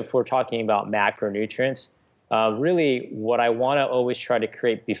terms of, if we're talking about macronutrients, really what I want to always try to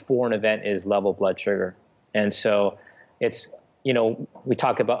create before an event is level blood sugar. And so it's, we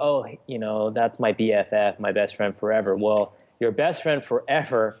talk about, that's my BFF, my best friend forever. Well, your best friend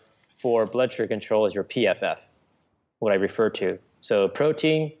forever for blood sugar control is your PFF, what I refer to. So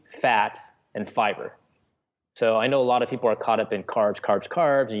protein, fats, and fiber. So I know a lot of people are caught up in carbs,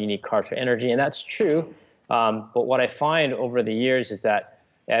 and you need carbs for energy, and that's true. But what I find over the years is that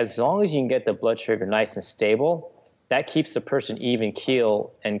as long as you can get the blood sugar nice and stable, that keeps the person even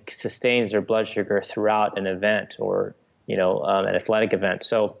keel and sustains their blood sugar throughout an event or, an athletic event.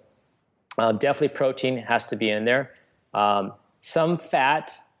 So definitely protein has to be in there. Some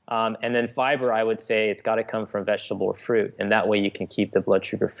fat, and then fiber, I would say it's got to come from vegetable or fruit. And that way you can keep the blood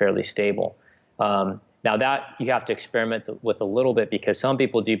sugar fairly stable. Now that you have to experiment with a little bit, because some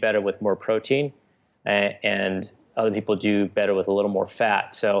people do better with more protein, and other people do better with a little more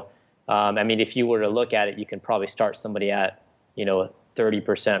fat. So, if you were to look at it, you can probably start somebody at,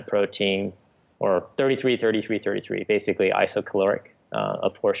 30% protein or 33, basically isocaloric,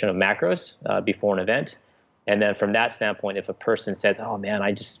 a portion of macros before an event. And then from that standpoint, if a person says, oh man,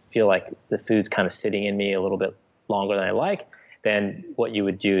 I just feel like the food's kind of sitting in me a little bit longer than I like, then what you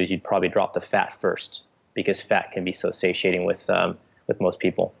would do is you'd probably drop the fat first, because fat can be so satiating with most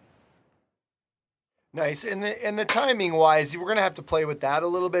people. Nice. And the timing wise, we're going to have to play with that a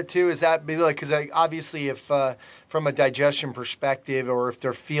little bit too. Is that maybe like, because obviously if from a digestion perspective, or if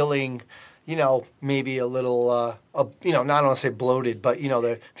they're feeling, maybe a little, not want to say bloated, but,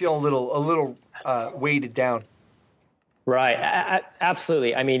 they're feeling a little weighted down. Right.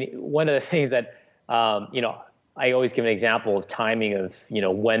 Absolutely. One of the things that, I always give an example of timing of,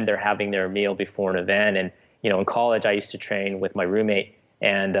 when they're having their meal before an event. And, in college, I used to train with my roommate,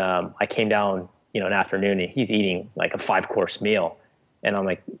 and I came down, an afternoon, and he's eating like a 5-course meal. And I'm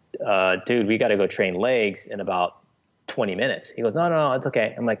like, dude, we got to go train legs in about 20 minutes. He goes, no, it's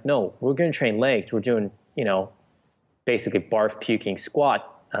okay. I'm like, no, we're going to train legs. We're doing, basically barf puking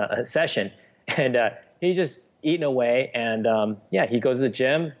squat session. And he's just eating away. And he goes to the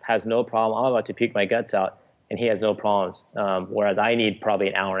gym, has no problem. I'm about to puke my guts out, and he has no problems. Whereas I need probably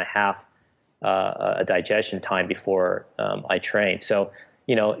an hour and a half a digestion time before I train. So,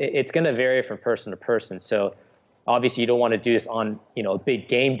 it's going to vary from person to person. So obviously you don't want to do this on, a big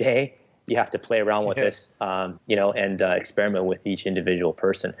game day. You have to play around with this, and experiment with each individual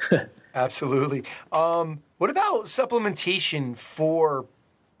person. Absolutely. What about supplementation for,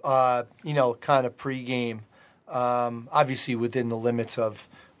 kind of pregame? Obviously within the limits of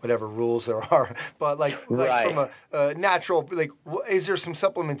whatever rules there are, but like from a natural, is there some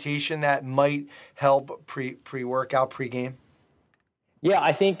supplementation that might help pre-workout, pregame? Yeah,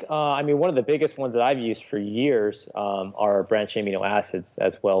 I think, one of the biggest ones that I've used for years are branched-chain amino acids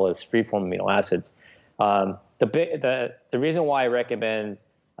as well as free-form amino acids. The reason why I recommend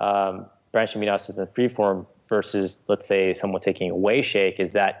branched amino acids and free-form versus, let's say, someone taking a whey shake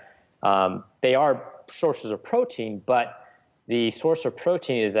is that they are sources of protein, but the source of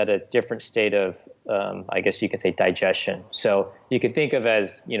protein is at a different state of, I guess you could say, digestion. So you could think of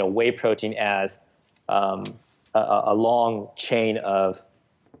as, whey protein as a long chain of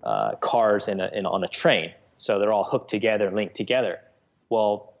cars on a train. So they're all hooked together, linked together.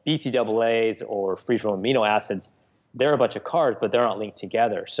 Well, BCAAs or free-form amino acids, they're a bunch of cars, but they're not linked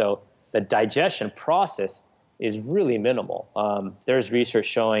together. So the digestion process is really minimal. There's research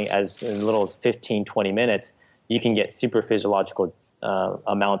showing as in little as 15, 20 minutes, you can get super physiological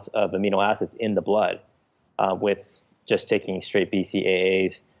amounts of amino acids in the blood with just taking straight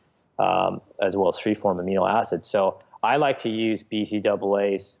BCAAs, as well as free-form amino acids. So I like to use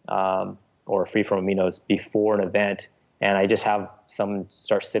BCAAs or free-form aminos before an event, and I just have someone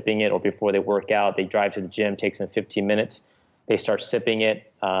start sipping it, or before they work out, they drive to the gym, takes them 15 minutes, they start sipping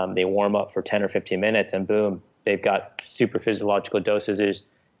it, they warm up for 10 or 15 minutes, and boom, they've got super physiological dosages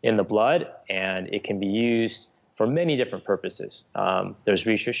in the blood, and it can be used for many different purposes. There's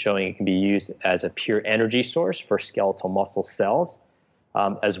research showing it can be used as a pure energy source for skeletal muscle cells,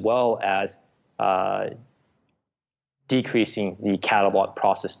 as well as decreasing the catabolic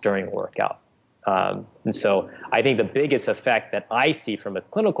process during a workout. And so I think the biggest effect that I see from a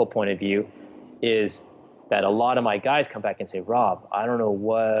clinical point of view is that a lot of my guys come back and say, Rob, I don't know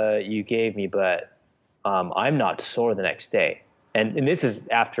what you gave me, but I'm not sore the next day. And this is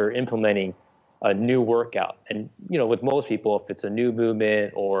after implementing a new workout. And, with most people, if it's a new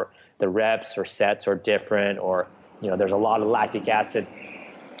movement or the reps or sets are different, or, there's a lot of lactic acid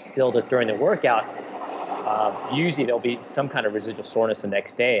buildup during the workout, usually there'll be some kind of residual soreness the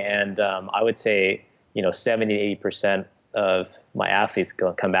next day. And I would say, 70 to 80% of my athletes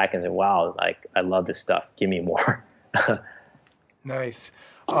come back and say, wow, I love this stuff. Give me more. Nice.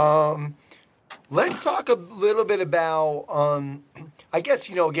 Let's talk a little bit about, I guess,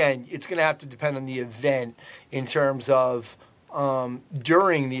 again, it's going to have to depend on the event in terms of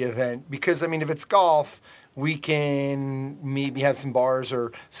during the event. Because, if it's golf, we can maybe have some bars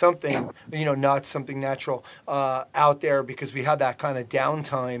or something, not something natural out there because we have that kind of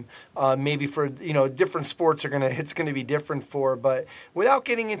downtime. Maybe for, different sports it's going to be different for. But without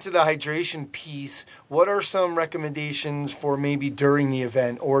getting into the hydration piece, what are some recommendations for maybe during the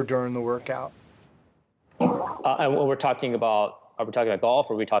event or during the workout? And we're talking about. Are we talking about golf,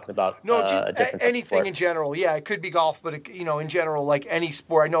 or are we talking about a different anything sport? in general? Yeah, it could be golf, but in general, like any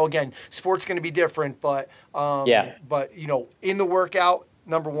sport. I know again, sport's going to be different, but But in the workout,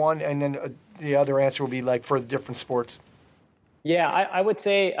 number one, and then the other answer will be like for the different sports. Yeah, I would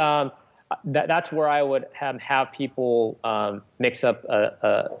say that's where I would have people mix up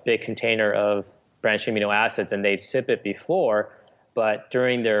a big container of branched amino acids, and they'd sip it before, but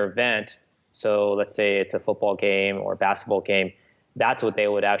during their event. So let's say it's a football game or a basketball game, that's what they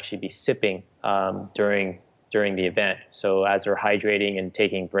would actually be sipping during the event. So as they're hydrating and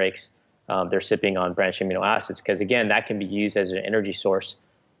taking breaks, they're sipping on branched amino acids because, again, that can be used as an energy source,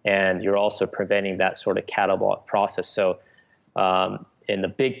 and you're also preventing that sort of catabolic process. So in the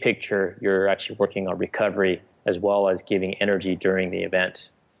big picture, you're actually working on recovery as well as giving energy during the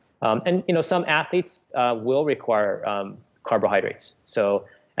event. And some athletes will require carbohydrates. So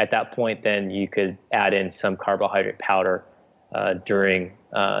at that point, then you could add in some carbohydrate powder during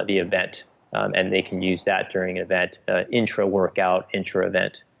the event, and they can use that during an event, intra-workout,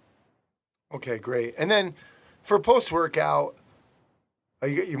 intra-event. Okay, great. And then for post-workout,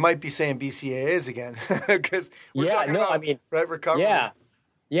 you might be saying BCAAs again because we're talking about recovery.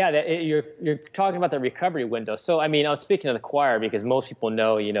 You're talking about the recovery window. So, I was speaking to the choir because most people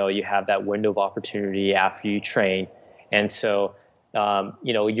know, you have that window of opportunity after you train. And so,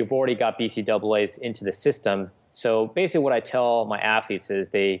 you've already got BCAAs into the system. So basically what I tell my athletes is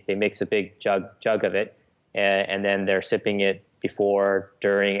they mix a big jug of it, and then they're sipping it before,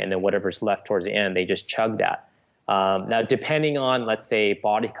 during, and then whatever's left towards the end, they just chug that. Now, depending on, let's say,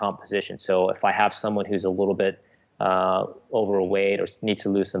 body composition. So if I have someone who's a little bit overweight or needs to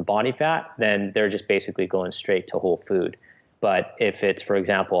lose some body fat, then they're just basically going straight to whole food. But if it's, for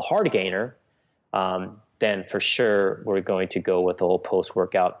example, a hard gainer, then for sure we're going to go with the whole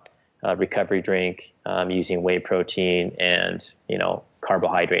post-workout recovery drink, using whey protein and,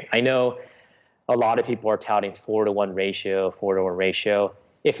 carbohydrate. I know a lot of people are touting 4-to-1 ratio.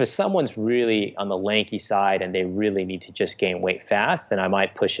 If someone's really on the lanky side and they really need to just gain weight fast, then I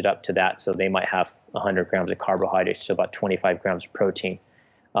might push it up to that. So they might have 100 grams of carbohydrates, so about 25 grams of protein.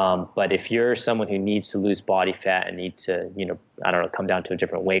 But if you're someone who needs to lose body fat and need to, come down to a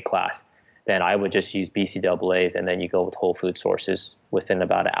different weight class, then I would just use BCAAs, and then you go with whole food sources within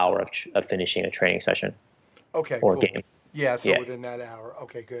about an hour of finishing a training session. Okay, or cool. game. Yeah, so within that hour.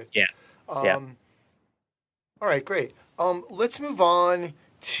 Okay, good. Yeah. All right, great. Let's move on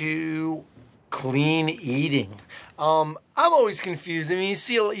to clean eating. I'm always confused. I mean, you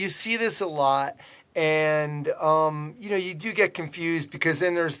see this a lot, and you do get confused because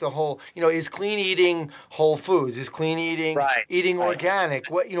then there's the whole, is clean eating whole foods? Is clean eating eating organic?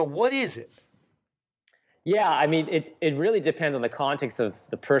 What is it? Yeah, I mean, it really depends on the context of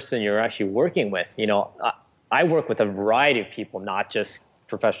the person you're actually working with. I work with a variety of people, not just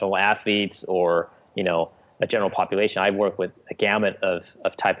professional athletes or, a general population. I work with a gamut of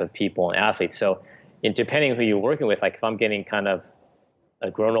type of people and athletes. So depending who you're working with, like if I'm getting kind of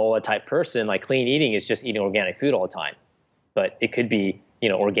a granola type person, like clean eating is just eating organic food all the time. But it could be,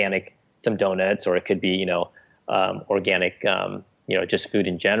 organic, some donuts, or it could be, organic, just food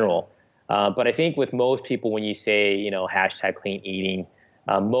in general. But I think with most people, when you say, hashtag clean eating,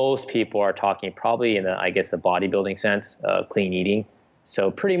 most people are talking probably in the bodybuilding sense of clean eating.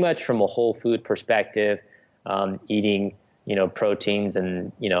 So pretty much from a whole food perspective, eating, proteins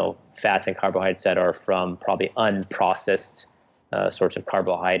and, fats and carbohydrates that are from probably unprocessed sorts of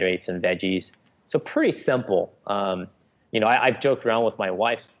carbohydrates and veggies. So pretty simple. I've joked around with my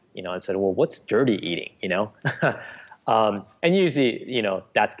wife, and said, well, what's dirty eating, and usually,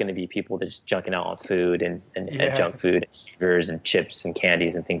 that's going to be people that are just junking out on food and junk food, and sugars and chips and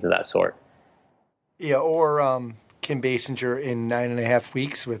candies and things of that sort. Yeah, or Kim Basinger in 9.5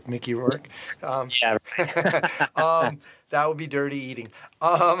 Weeks with Mickey Rourke. That would be dirty eating.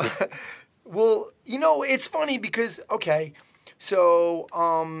 Well, it's funny because, okay, so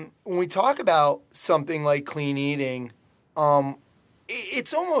when we talk about something like clean eating,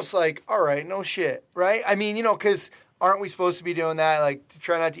 it's almost like, all right, no shit, right? I mean, because aren't we supposed to be doing that? Like, to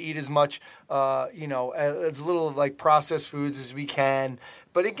try not to eat as much, as little of like processed foods as we can.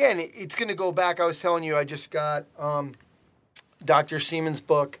 But again, it's going to go back. I was telling you, I just got Dr. Seaman's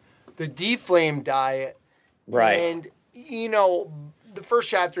book, The Deflame Diet. Right. And, the first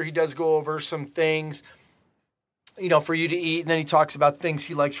chapter, he does go over some things, for you to eat. And then he talks about things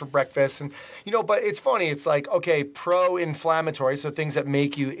he likes for breakfast. And, but it's funny. It's like, okay, pro-inflammatory, so things that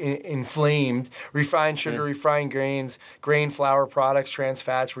make you inflamed, refined sugar, refined grains, grain flour products, trans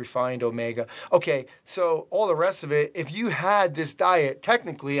fats, refined omega. Okay, so all the rest of it, if you had this diet,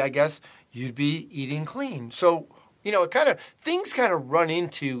 technically, I guess, you'd be eating clean. So, things kind of run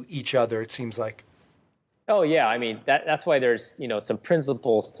into each other, it seems like. Oh, yeah. I mean, that's why there's, some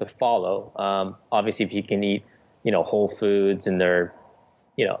principles to follow. Obviously, if you can eat, whole foods in their,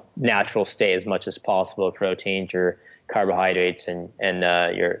 natural state as much as possible, proteins, your carbohydrates and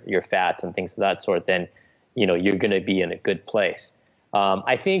your fats and things of that sort, then, you're going to be in a good place.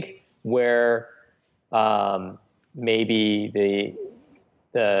 I think where maybe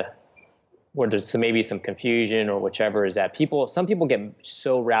where there's maybe some confusion or whichever is that some people get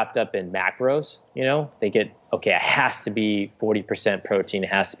so wrapped up in macros, they get, okay, it has to be 40% protein, it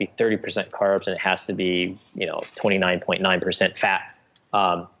has to be 30% carbs, and it has to be, 29.9% fat.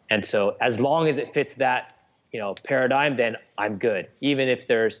 And so as long as it fits that, paradigm, then I'm good. Even if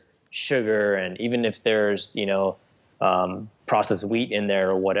there's sugar and even if there's, processed wheat in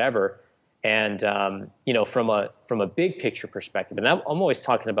there or whatever. And, from a big picture perspective, and I'm always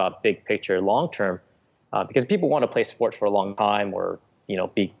talking about big picture, long-term, because people want to play sports for a long time or,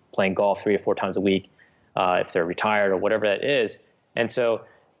 be playing golf 3 or 4 times a week, if they're retired or whatever that is. And so,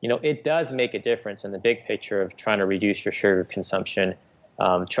 it does make a difference in the big picture of trying to reduce your sugar consumption,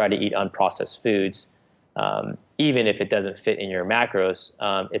 try to eat unprocessed foods. Even if it doesn't fit in your macros,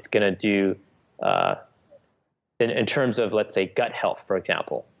 it's going to do, in terms of, let's say, gut health, for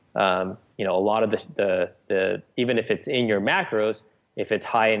example. You know, a lot of the even if it's in your macros, if it's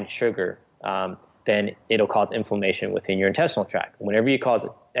high in sugar, then it'll cause inflammation within your intestinal tract. Whenever you cause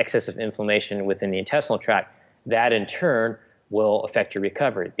excessive inflammation within the intestinal tract, that in turn will affect your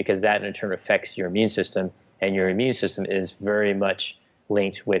recovery, because that in turn affects your immune system, and your immune system is very much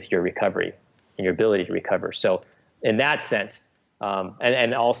linked with your recovery and your ability to recover. So in that sense,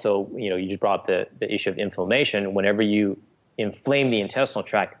 and also, you know, you just brought up the issue of inflammation. Whenever you inflame the intestinal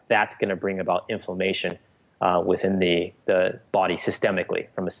tract, that's going to bring about inflammation within the body systemically,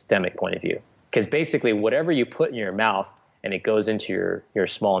 from a systemic point of view. Because basically whatever you put in your mouth and it goes into your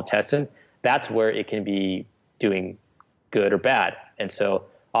small intestine, that's where it can be doing good or bad. And so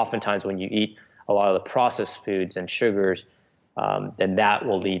oftentimes when you eat a lot of the processed foods and sugars, then that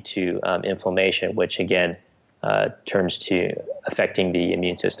will lead to inflammation, which again turns to affecting the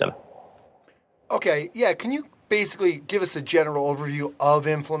immune system. Okay, yeah. Can you basically give us a general overview of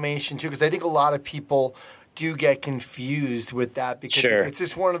inflammation too? Because I think a lot of people do get confused with that, because it's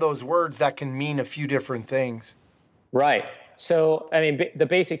just one of those words that can mean a few different things. Right. So, I mean, the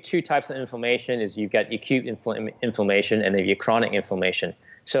basic two types of inflammation is you've got acute inflammation and then you have chronic inflammation.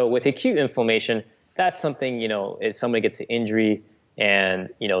 So with acute inflammation, that's something, you know, if somebody gets an injury and,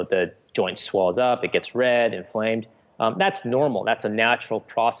 you know, the joint swells up, it gets red, inflamed. That's normal. That's a natural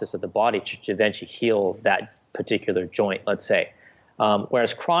process of the body to eventually heal that particular joint, let's say.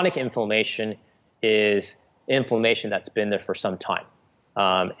 Whereas chronic inflammation is inflammation that's been there for some time.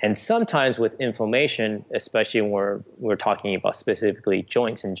 And sometimes with inflammation, especially when we're talking about specifically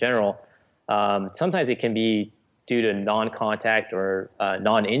joints in general, sometimes it can be due to non-contact or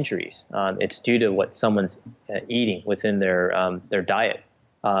non-injuries. It's due to what someone's eating within their diet.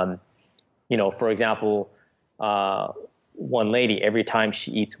 You know, for example, one lady, every time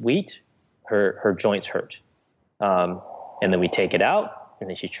she eats wheat, her joints hurt. And then we take it out, and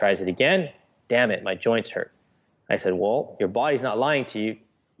then she tries it again. Damn it, my joints hurt. I said, well, your body's not lying to you.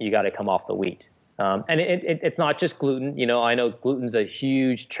 You got to come off the wheat. And it's not just gluten. You know, I know gluten's a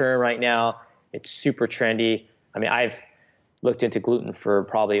huge term right now. It's super trendy. I mean, I've looked into gluten for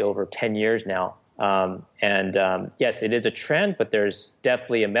probably over 10 years now. Yes, it is a trend, but there's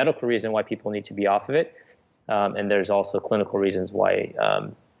definitely a medical reason why people need to be off of it. And there's also clinical reasons why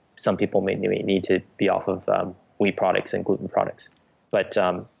some people may need to be off of wheat products and gluten products. But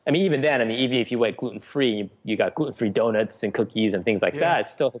I mean, even then, I mean, even if you went gluten-free, you got gluten-free donuts and cookies and things like that.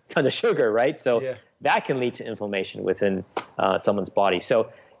 It's still a ton of sugar, right? So that can lead to inflammation within someone's body. So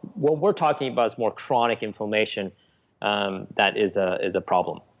what we're talking about is more chronic inflammation that is a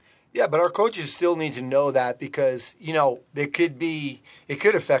problem. Yeah, but our coaches still need to know that, because, you know, it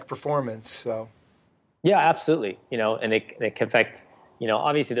could affect performance. So. Yeah, absolutely. You know, and it can affect, you know,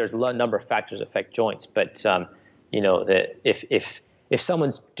 obviously there's a number of factors that affect joints, but you know, that if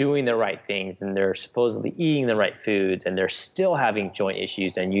someone's doing the right things and they're supposedly eating the right foods and they're still having joint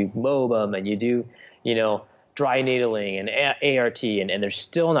issues, and you mob them and you do, you know, dry needling and ART and they're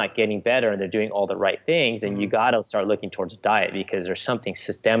still not getting better and they're doing all the right things, and you got to start looking towards diet, because there's something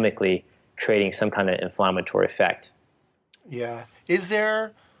systemically creating some kind of inflammatory effect. Yeah. Is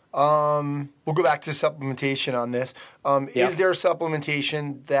there, we'll go back to supplementation on this. Is there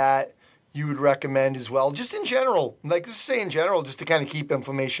supplementation that you would recommend as well, just in general, like just say in general, just to kind of keep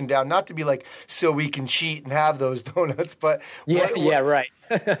inflammation down, not to be like, so we can cheat and have those donuts, but right.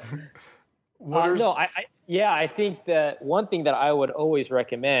 I think that one thing that I would always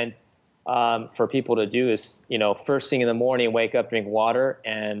recommend for people to do is, you know, first thing in the morning, wake up, drink water,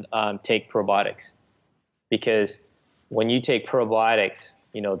 and take probiotics, because when you take probiotics,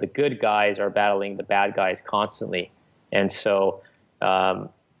 you know, the good guys are battling the bad guys constantly, and so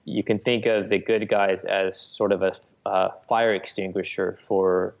you can think of the good guys as sort of a fire extinguisher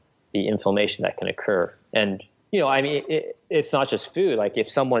for the inflammation that can occur. And, you know, I mean, it's not just food. Like if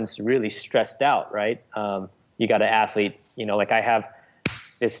someone's really stressed out, right? You got an athlete, you know, like I have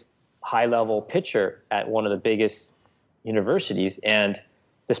this high level pitcher at one of the biggest universities. And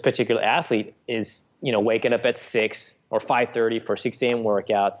this particular athlete is, you know, waking up at 6 or 5:30 for 6 a.m.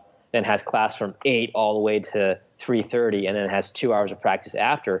 workouts, then has class from 8 all the way to 3:30, and then has 2 hours of practice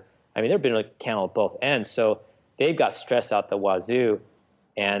after. I mean, they're being accountable at both ends. So they've got stress out the wazoo.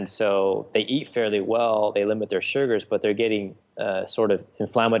 And so they eat fairly well, they limit their sugars, but they're getting sort of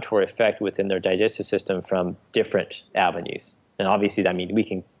inflammatory effect within their digestive system from different avenues. And obviously, I mean, we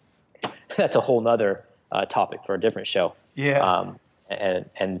can, that's a whole nother topic for a different show. Yeah.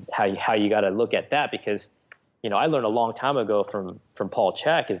 And how you got to look at that, because, you know, I learned a long time ago from Paul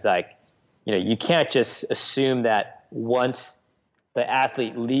Chek is like, you know, you can't just assume that once the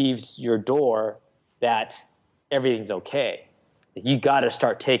athlete leaves your door that everything's okay. you got to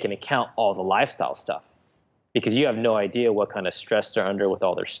start taking account all the lifestyle stuff, because you have no idea what kind of stress they're under with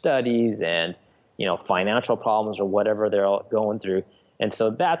all their studies and, financial problems or whatever they're all going through. And so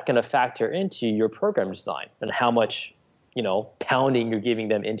that's going to factor into your program design and how much, pounding you're giving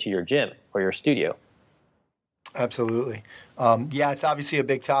them into your gym or your studio. Absolutely. It's obviously a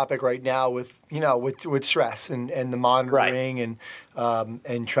big topic right now with stress and the monitoring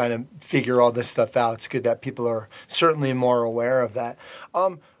and trying to figure all this stuff out. It's good that people are certainly more aware of that.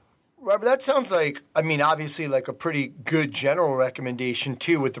 Robert, that sounds like, obviously like a pretty good general recommendation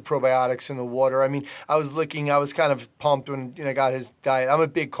too with the probiotics in the water. I was kind of pumped when I got his diet. I'm a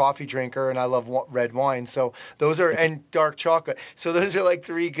big coffee drinker and I love red wine. So those are, and dark chocolate. So those are like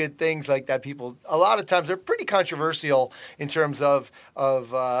 3 good things like that people, a lot of times they're pretty controversial in terms of whether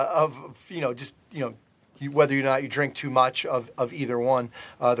or not you drink too much of either one,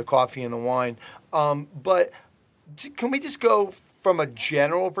 the coffee and the wine. But can we just go from a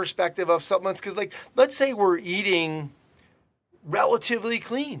general perspective of supplements? Because, let's say we're eating relatively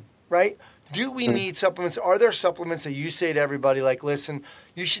clean, right? Do we need supplements? Are there supplements that you say to everybody, listen,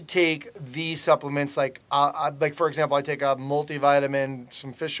 you should take these supplements, for example, I take a multivitamin,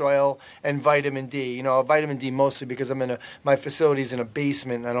 some fish oil, and vitamin D. Vitamin D mostly because my facility's in a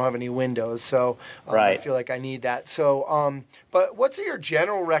basement and I don't have any windows, so I feel like I need that. So, but what's your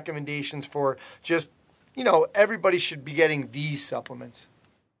general recommendations for just everybody should be getting these supplements?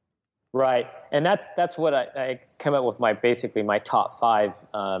 Right. And that's what I come up with my top 5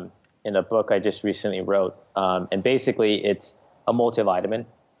 in a book I just recently wrote. And basically it's a multivitamin.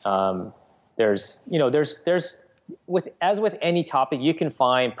 As with any topic, you can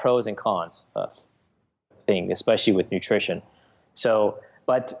find pros and cons of thing, especially with nutrition. So,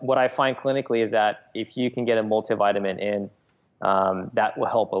 but what I find clinically is that if you can get a multivitamin in, that will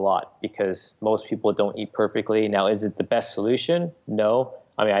help a lot, because most people don't eat perfectly. Now, is it the best solution? No.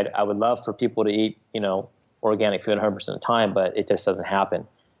 I would love for people to eat, organic food 100% of the time, but it just doesn't happen.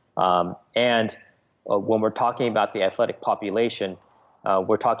 And when we're talking about the athletic population,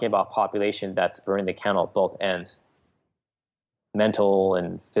 we're talking about population that's burning the candle at both ends. Mental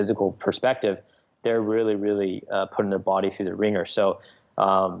and physical perspective, they're really, really putting their body through the ringer. So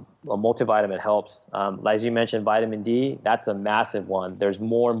a multivitamin helps. As you mentioned, vitamin D, that's a massive one. There's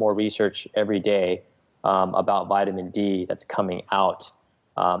more and more research every day about vitamin D that's coming out.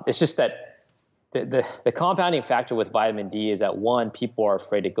 It's just that the compounding factor with vitamin D is that, one, people are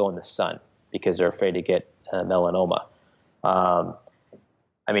afraid to go in the sun because they're afraid to get melanoma. I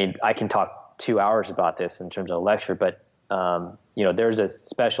can talk 2 hours about this in terms of a lecture, but there's a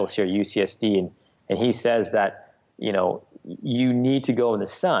specialist here at UCSD, and he says that, you need to go in the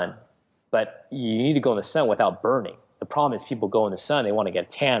sun, but you need to go in the sun without burning. The problem is people go in the sun, they want to get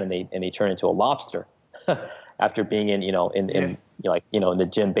tan, and they turn into a lobster after being in the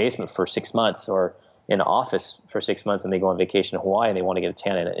gym basement for 6 months, or in an office for 6 months, and they go on vacation in Hawaii and they want to get a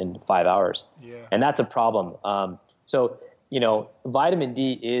tan in 5 hours. Yeah. And that's a problem. So vitamin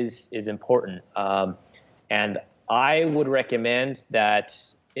D is important. And I would recommend that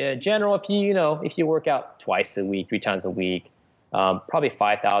in general, if you work out twice a week, 3 times a week, probably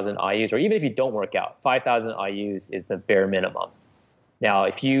 5,000 IUs, or even if you don't work out, 5,000 IUs is the bare minimum. Now,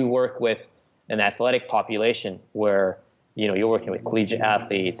 if you work with an athletic population where, you're working with collegiate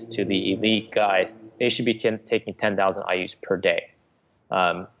athletes to the elite guys, they should be taking 10,000 IUs per day.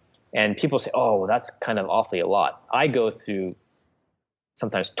 And people say, oh, well, that's kind of awfully a lot. I go through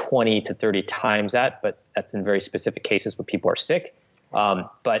sometimes 20 to 30 times that, but that's in very specific cases where people are sick.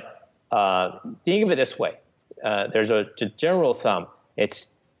 But think of it this way. There's a general thumb. It's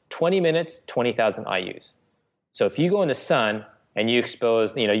 20 minutes, 20,000 IUs. So if you go in the sun and you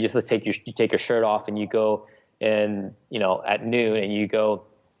expose, let's take you take your shirt off and you go in, at noon and you go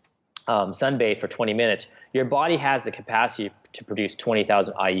sunbathe for 20 minutes, your body has the capacity to produce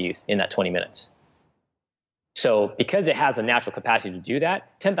 20,000 IUs in that 20 minutes. So because it has a natural capacity to do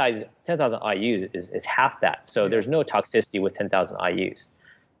that, 10,000 IUs is half that. So there's no toxicity with 10,000 IUs.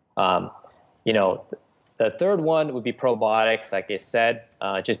 The third one would be probiotics, like I said,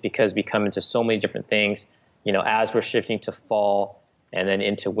 just because we come into so many different things. As we're shifting to fall and then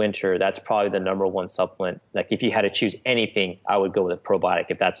into winter, that's probably the number one supplement. Like if you had to choose anything, I would go with a probiotic.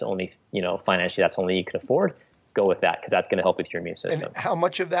 If that's only, financially, that's only you can afford, go with that, because that's going to help with your immune system. And how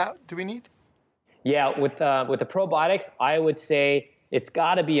much of that do we need? Yeah, with the probiotics, I would say it's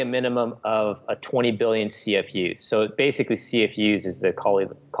got to be a minimum of a 20 billion CFUs. So basically, CFUs is the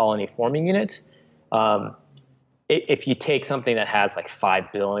colony forming units. If you take something that has like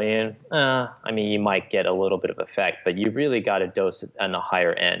 5 billion, you might get a little bit of effect, but you really got to dose it on the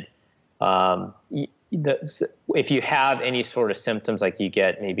higher end. if you have any sort of symptoms, like you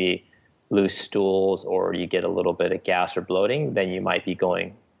get maybe loose stools or you get a little bit of gas or bloating, then you might be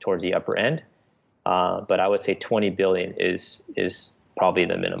going towards the upper end. But I would say 20 billion is probably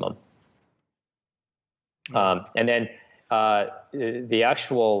the minimum. And then the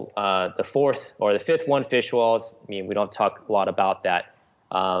actual the fourth or the fifth one, fish oils. I mean, we don't talk a lot about that,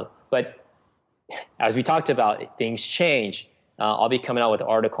 but as we talked about, things change. I'll be coming out with an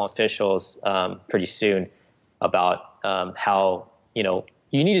article on fish oils pretty soon about how,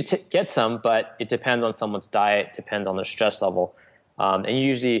 you need to get some, but it depends on someone's diet, depends on their stress level. And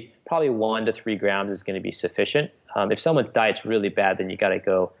usually probably 1 to 3 grams is going to be sufficient. If someone's diet's really bad, then you got to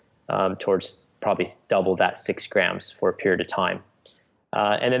go towards probably double that, 6 grams for a period of time.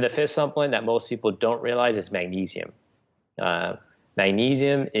 And then the fifth supplement that most people don't realize is magnesium.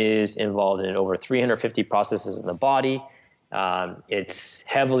 Magnesium is involved in over 350 processes in the body. It's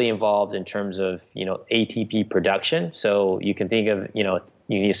heavily involved in terms of, ATP production. So you can think of, you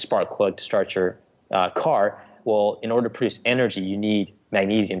need a spark plug to start your car. Well, in order to produce energy, you need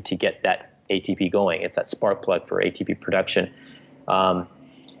magnesium to get that ATP going. It's that spark plug for ATP production.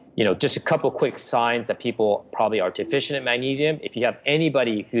 Just a couple quick signs that people probably are deficient in magnesium. If you have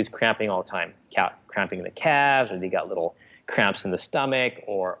anybody who's cramping all the time, cramping in the calves, or they got little cramps in the stomach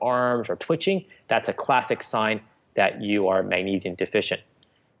or arms or twitching, that's a classic sign that you are magnesium deficient.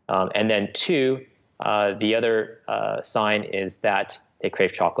 And then 2, the other sign is that they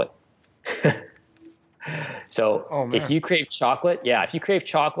crave chocolate. So if you crave chocolate,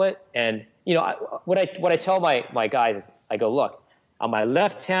 and what I tell my guys is, I go, look, on my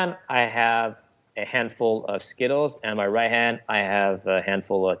left hand I have a handful of Skittles, and on my right hand I have a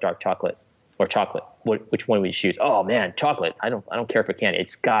handful of dark chocolate or chocolate. Which one would you choose? Oh man, chocolate. I don't care for candy.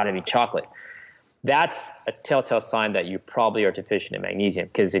 It's got to be chocolate. That's a telltale sign that you probably are deficient in magnesium,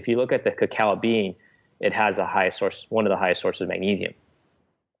 because if you look at the cacao bean, it has one of the highest sources of magnesium.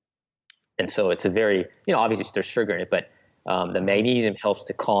 And so it's a very, obviously there's sugar in it, but the magnesium helps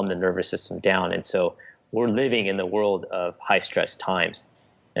to calm the nervous system down. And so we're living in the world of high stress times.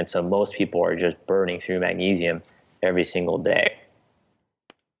 And so most people are just burning through magnesium every single day.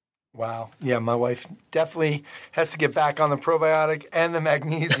 Wow. Yeah, my wife definitely has to get back on the probiotic and the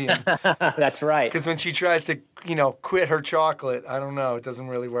magnesium. That's right. Because when she tries to, quit her chocolate, I don't know, it doesn't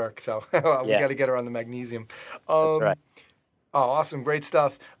really work. So we got to get her on the magnesium. That's right. Oh, awesome. Great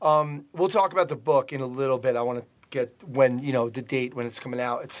stuff. We'll talk about the book in a little bit. I want to get when, the date, when it's coming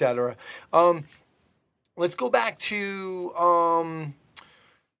out, et cetera. Let's go back to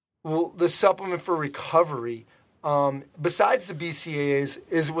the supplement for recovery. Besides the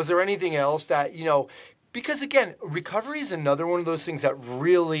BCAAs, was there anything else that, because again, recovery is another one of those things that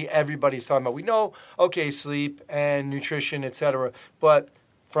really everybody's talking about. We know, okay, sleep and nutrition, et cetera, but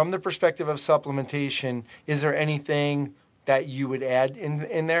from the perspective of supplementation, is there anything that you would add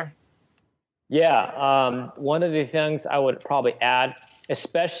in there? Yeah. One of the things I would probably add,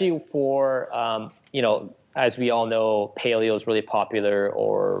 especially for, as we all know, paleo is really popular,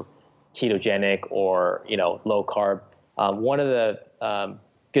 or ketogenic, or low carb. One of the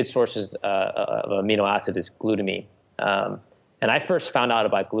good sources of amino acid is glutamine, and I first found out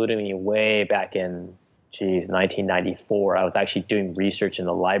about glutamine way back in 1994. I was actually doing research in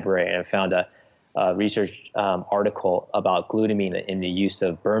the library, and I found a research article about glutamine in the use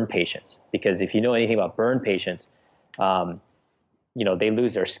of burn patients. Because if you know anything about burn patients, they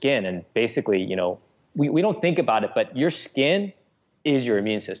lose their skin, and basically, we don't think about it, but your skin is your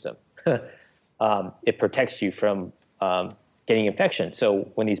immune system. It protects you from getting infection.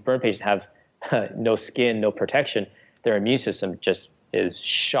 So when these burn patients have no skin, no protection, their immune system just is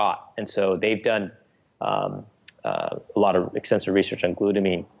shot. And so they've done a lot of extensive research on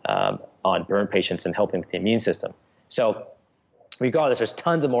glutamine on burn patients and helping with the immune system. So regardless, there's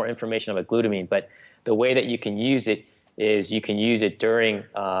tons of more information about glutamine, but the way that you can use it is you can use it during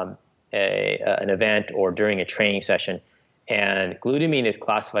an event or during a training session. And glutamine is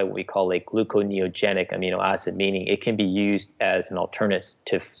classified what we call a gluconeogenic amino acid, meaning it can be used as an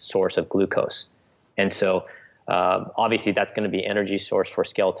alternative source of glucose. And so obviously that's going to be energy source for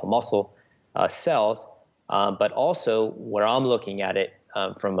skeletal muscle cells. But also where I'm looking at it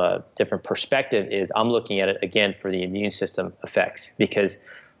from a different perspective is I'm looking at it again for the immune system effects, because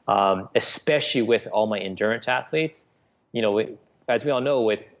especially with all my endurance athletes, as we all know,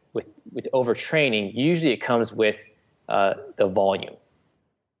 with overtraining, usually it comes with the volume.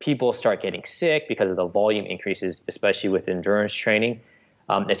 People start getting sick because of the volume increases, especially with endurance training.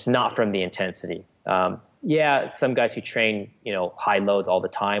 It's not from the intensity. Some guys who train, high loads all the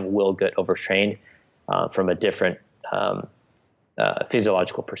time will get overtrained from a different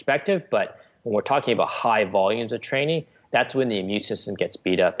physiological perspective. But when we're talking about high volumes of training, that's when the immune system gets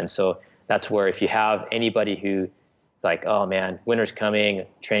beat up. And so that's where if you have anybody who it's like, oh man, winter's coming,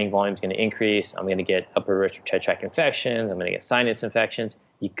 training volume's going to increase, I'm going to get upper respiratory tract infections, I'm going to get sinus infections,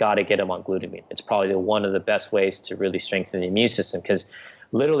 you got to get them on glutamine. It's probably one of the best ways to really strengthen the immune system, because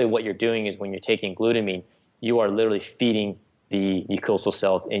literally what you're doing is when you're taking glutamine, you are literally feeding the mucosal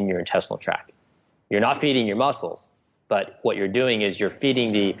cells in your intestinal tract. You're not feeding your muscles, but what you're doing is you're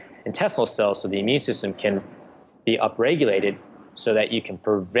feeding the intestinal cells so the immune system can be upregulated so that you can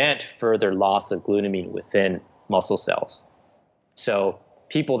prevent further loss of glutamine within muscle cells. So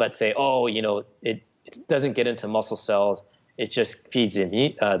people that say, oh, it doesn't get into muscle cells, it just feeds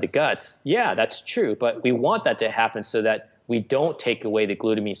the guts. Yeah, that's true. But we want that to happen so that we don't take away the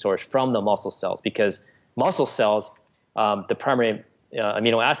glutamine source from the muscle cells, because muscle cells, the primary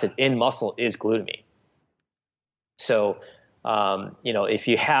amino acid in muscle is glutamine. So, if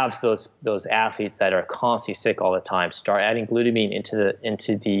you have those athletes that are constantly sick all the time, start adding glutamine into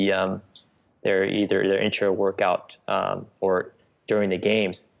their intra workout or during the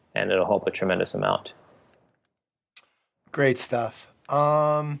games, and it'll help a tremendous amount. Great stuff.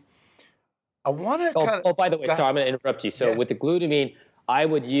 I want to by the way, sorry, I'm going to interrupt you. So with the glutamine, I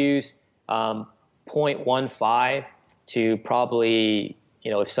would use 0.15 to probably,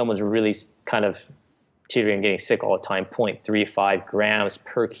 if someone's really kind of teetering and getting sick all the time, 0.35 grams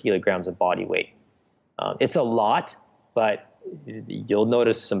per kilograms of body weight. It's a lot, but you'll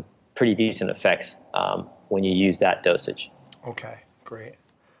notice some pretty decent effects when you use that dosage. Okay, great.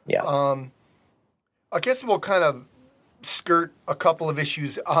 Yeah. I guess we'll kind of skirt a couple of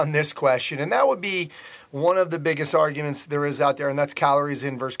issues on this question, and that would be one of the biggest arguments there is out there, and that's calories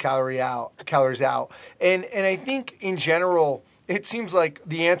in versus calories out. And I think in general, it seems like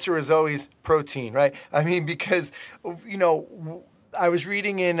the answer is always protein, right? I mean, because I was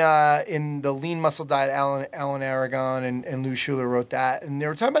reading in the Lean Muscle Diet, Alan Aragon and Lou Schuler wrote that, and they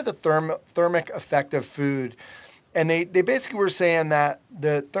were talking about the thermic effect of food, and they basically were saying that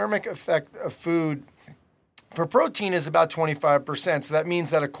the thermic effect of food for protein is about 25%. So that means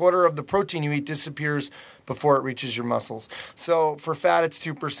that a quarter of the protein you eat disappears before it reaches your muscles. So for fat, it's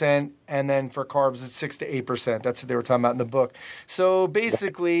 2%. And then for carbs, it's 6 to 8%. That's what they were talking about in the book. So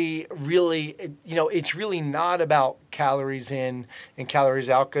basically, really, it's really not about calories in and calories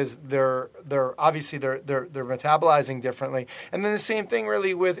out, because they're obviously they're metabolizing differently. And then the same thing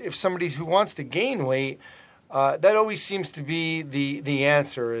really with if somebody who wants to gain weight, that always seems to be the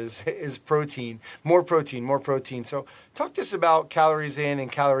answer is protein, more protein. So talk to us about calories in and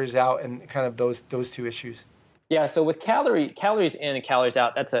calories out and kind of those two issues. Yeah, so with calories in and calories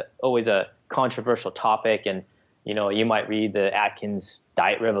out, that's always a controversial topic. And, you might read the Atkins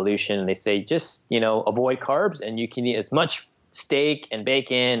Diet Revolution and they say just, avoid carbs and you can eat as much steak and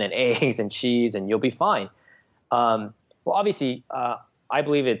bacon and eggs and cheese and you'll be fine. Well, obviously, I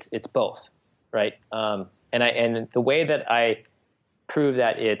believe it's both, right? And the way that I prove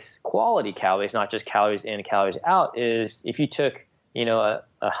that it's quality calories, not just calories in and calories out, is if you took,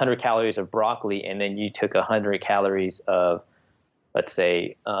 100 calories of broccoli and then you took 100 calories of, let's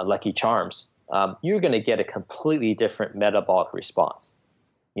say, Lucky Charms, you're going to get a completely different metabolic response.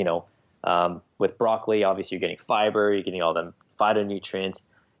 With broccoli, obviously you're getting fiber, you're getting all the phytonutrients,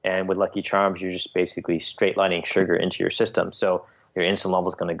 and with Lucky Charms, you're just basically straight lining sugar into your system. So your insulin level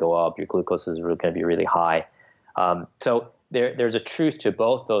is going to go up, your glucose is going to be really high. So there's a truth to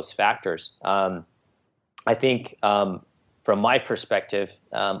both those factors. I think from my perspective,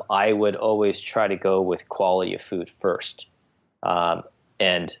 I would always try to go with quality of food first.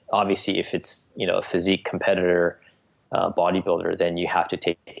 And obviously if it's, a physique competitor, bodybuilder, then you have to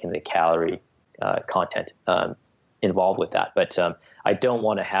take in the calorie content involved with that. But I don't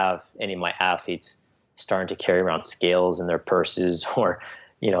want to have any of my athletes starting to carry around scales in their purses or,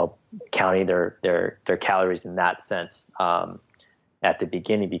 counting their calories in that sense at the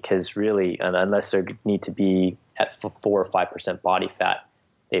beginning, because really, unless they need to be at 4 or 5% body fat,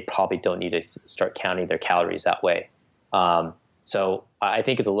 they probably don't need to start counting their calories that way. So I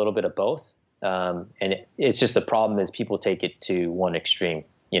think it's a little bit of both. And it's just the problem is people take it to one extreme.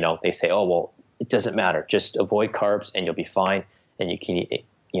 They say, oh, well, it doesn't matter. Just avoid carbs and you'll be fine. And you can eat,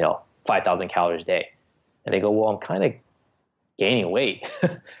 5,000 calories a day. And they go, well, I'm kind of gaining weight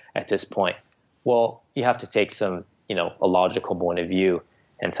at this point. Well, you have to take some, a logical point of view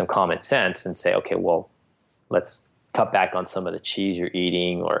and some common sense and say, okay, well, let's cut back on some of the cheese you're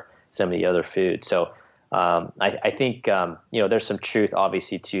eating or some of the other foods. So I think, there's some truth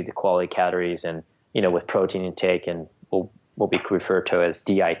obviously to the quality calories and, with protein intake and what we refer to as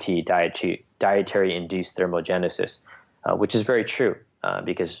DIT, dietary induced thermogenesis, which is very true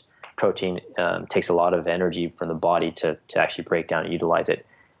because protein takes a lot of energy from the body to actually break down and utilize it.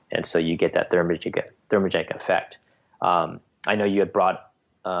 And so you get that thermogenic effect. I know you had brought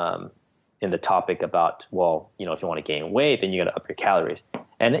in the topic about, well, you know, if you want to gain weight, then you got to up your calories.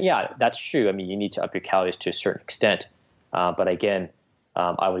 And yeah, that's true. I mean, you need to up your calories to a certain extent. But again,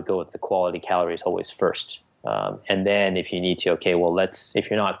 I would go with the quality calories always first. And then if you need to, okay, well, if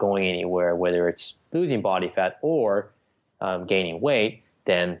you're not going anywhere, whether it's losing body fat or gaining weight,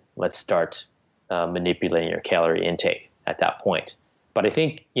 then let's start manipulating your calorie intake at that point. But I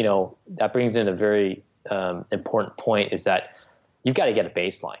think, you know, that brings in a very important point, is that you've got to get a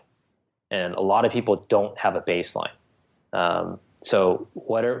baseline. And a lot of people don't have a baseline. So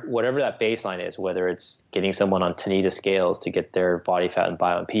whatever that baseline is, whether it's getting someone on Tanita scales to get their body fat and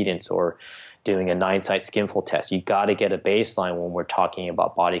bioimpedance, or doing a 9-site skinfold test, you got to get a baseline when we're talking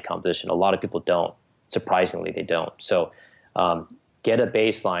about body composition. A lot of people don't. Surprisingly, they don't. So get a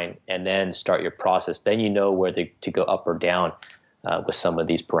baseline and then start your process. Then you know where to go up or down with some of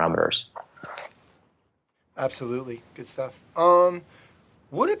these parameters. Absolutely. Good stuff.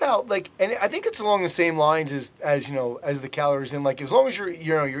 What about, like, and I think it's along the same lines as you know, as the calories in, like, as long as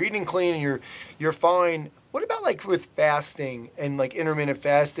you're eating clean and you're fine. What about, like, with fasting and, like, intermittent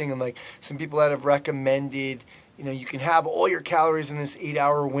fasting, and, like, some people that have recommended, you know, you can have all your calories in this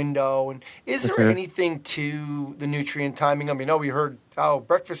 8-hour window. And is there anything to the nutrient timing? I mean, we heard,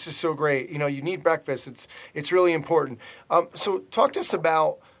 breakfast is so great. You know, you need breakfast. It's really important. So talk to us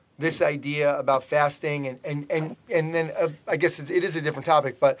about this idea about fasting and then I guess it is a different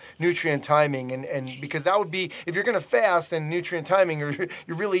topic, but nutrient timing, and because that would be, if you're going to fast and nutrient timing, you're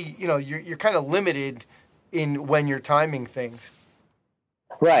really, you know, you're kind of limited in when you're timing things.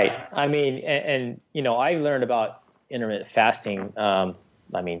 Right. I mean, and you know, I learned about intermittent fasting, I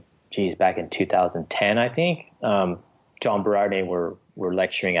mean, back in 2010, I think. John Berard and I were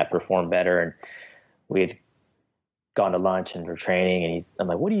lecturing at Perform Better, and we had gone to lunch and we're training, and I'm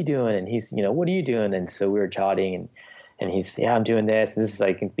like, what are you doing? And he's, you know, what are you doing? And so we were chatting, and he's, yeah, I'm doing this. And this is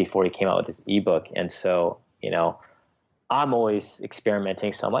like before he came out with his ebook. And so, you know, I'm always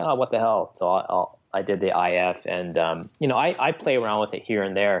experimenting. So I'm like, what the hell? So I did the IF, and, you know, I play around with it here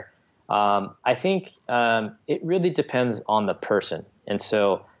and there. I think it really depends on the person. And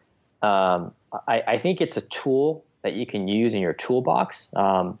so I think it's a tool that you can use in your toolbox.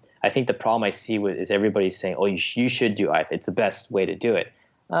 I think the problem I see is everybody's saying, oh, you should do IF. It's the best way to do it.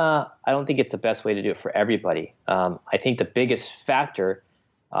 I don't think it's the best way to do it for everybody. I think the biggest factor,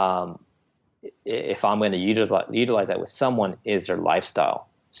 if I'm going to utilize that with someone, is their lifestyle.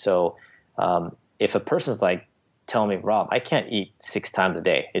 So if a person's like telling me, Rob, I can't eat 6 times a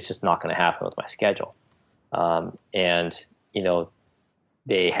day, it's just not going to happen with my schedule. And, you know,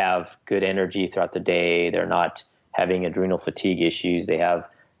 they have good energy throughout the day. They're not having adrenal fatigue issues. They have,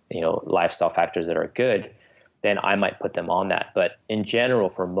 you know, lifestyle factors that are good, then I might put them on that. But in general,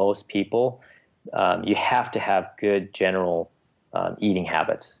 for most people, you have to have good general eating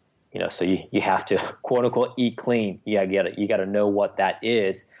habits. You know, so you have to, quote unquote, eat clean. You got to know what that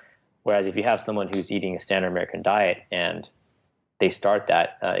is. Whereas if you have someone who's eating a standard American diet and they start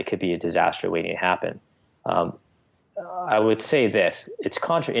that, it could be a disaster waiting to happen. I would say this: it's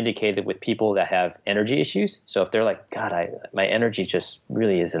contraindicated with people that have energy issues. So if they're like, God, my energy just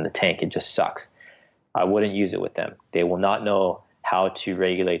really is in the tank, it just sucks, I wouldn't use it with them. They will not know how to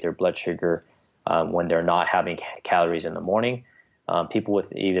regulate their blood sugar when they're not having calories in the morning. People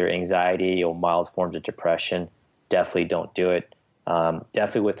with either anxiety or mild forms of depression definitely don't do it.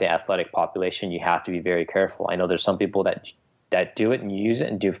 Definitely with the athletic population, you have to be very careful. I know there's some people that do it and use it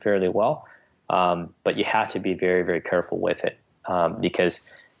and do fairly well. But you have to be very, very careful with it because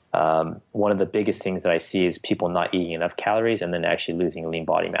one of the biggest things that I see is people not eating enough calories and then actually losing lean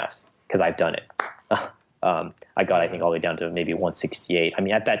body mass, because I've done it. I got, I think, all the way down to maybe 168. I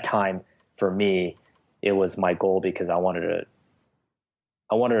mean, at that time, for me, it was my goal because I wanted to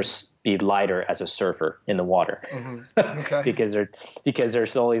be lighter as a surfer in the water. Okay. because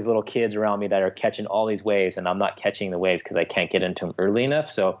there's all these little kids around me that are catching all these waves, and I'm not catching the waves because I can't get into them early enough.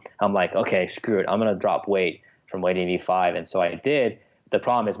 So I'm like, okay, screw it. I'm going to drop weight from weight 85. And so I did. The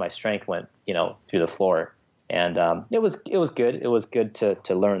problem is my strength went, you know, through the floor, and it was good. It was good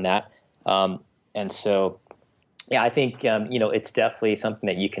to learn that. And so, yeah, I think, you know, it's definitely something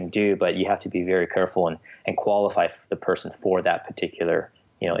that you can do, but you have to be very careful and qualify the person for that particular,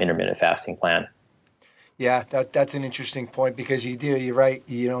 you know, intermittent fasting plan. Yeah, that's an interesting point, because you're right.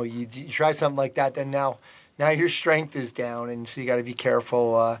 You know, you try something like that, then now your strength is down, and so you got to be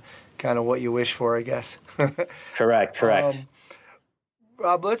careful, kind of what you wish for, I guess. Correct.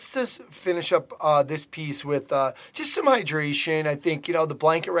 Rob, let's just finish up this piece with just some hydration. I think, the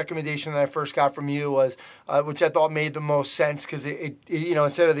blanket recommendation that I first got from you was, which I thought made the most sense, because it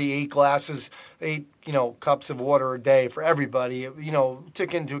instead of the 8 cups of water a day for everybody,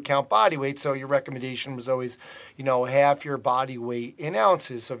 took into account body weight. So your recommendation was always, half your body weight in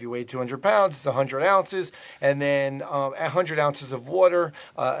ounces. So if you weigh 200 pounds, it's 100 ounces, and then 100 ounces of water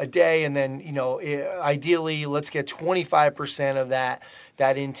a day. And then, ideally, let's get 25% of that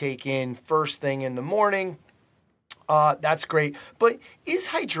intake in first thing in the morning. That's great. But is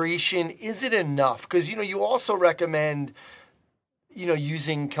it enough? Because, you also recommend,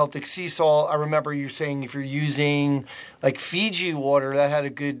 using Celtic sea salt. I remember you saying if you're using like Fiji water, that had a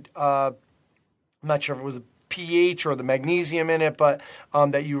good, I'm not sure if it was pH or the magnesium in it, but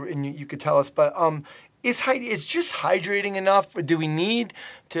that you could tell us. But is just hydrating enough? Or do we need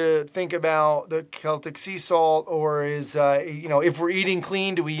to think about the Celtic sea salt, or is if we're eating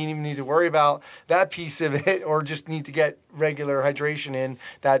clean, do we even need to worry about that piece of it, or just need to get regular hydration in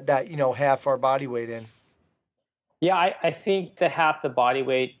that half our body weight in? Yeah, I think that half the body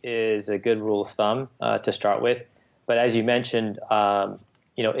weight is a good rule of thumb to start with. But as you mentioned,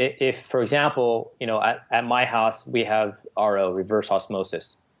 if for example, at my house we have RO, reverse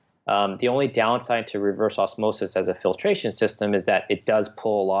osmosis. The only downside to reverse osmosis as a filtration system is that it does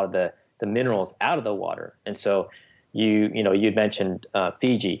pull a lot of the minerals out of the water. And so you'd mentioned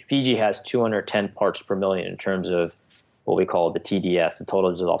Fiji. Fiji has 210 parts per million in terms of what we call the TDS, the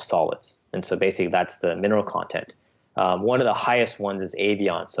total dissolved solids. And so basically that's the mineral content. One of the highest ones is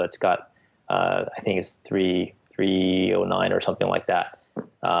Evian. So it's got, I think it's 309 or something like that.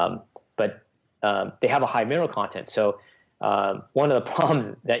 But they have a high mineral content. So one of the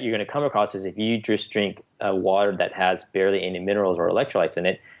problems that you're going to come across is if you just drink water that has barely any minerals or electrolytes in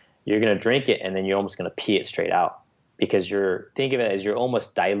it, you're going to drink it and then you're almost going to pee it straight out, because think of it as you're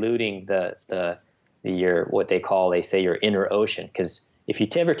almost diluting what they say your inner ocean. Because if you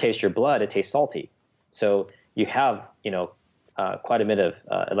ever taste your blood, it tastes salty. So you have quite a bit of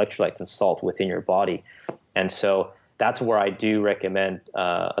electrolytes and salt within your body, and so that's where I do recommend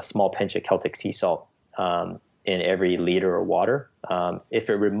a small pinch of Celtic sea salt in every liter of water. If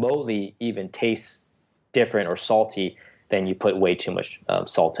it remotely even tastes different or salty, then you put way too much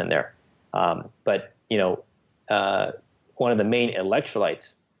salt in there. But one of the main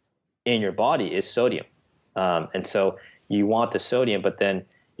electrolytes in your body is sodium, and so you want the sodium, but then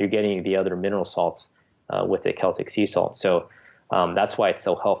you're getting the other mineral salts with the Celtic sea salt. So that's why it's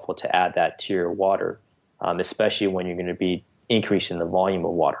so helpful to add that to your water, especially when you're going to be increasing the volume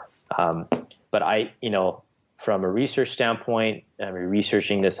of water. But from a research standpoint, I'm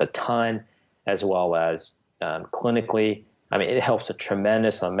researching this a ton, as well as clinically. I mean, it helps a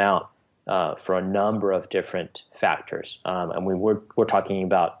tremendous amount for a number of different factors. And we're talking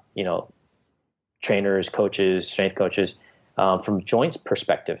about, trainers, coaches, strength coaches, from joints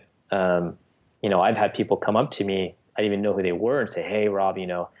perspective. I've had people come up to me, I didn't even know who they were, and say, "Hey, Rob,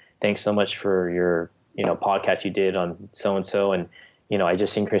 thanks so much for your, podcast you did on so-and-so. And, I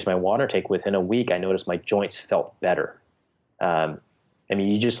just increased my water intake. Within a week, I noticed my joints felt better."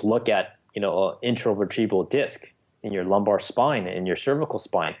 You just look at, an intervertebral disc in your lumbar spine and your cervical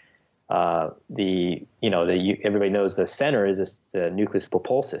spine. Everybody knows the center is the nucleus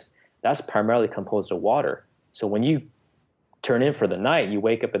pulposus. That's primarily composed of water. So when you turn in for the night, you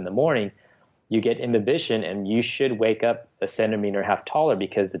wake up in the morning, you get imbibition, and you should wake up 1.5 centimeters taller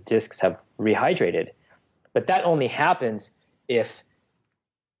because the discs have rehydrated. But that only happens if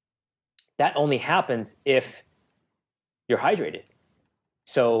you're hydrated.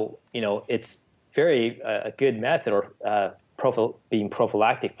 So, it's very a good method or being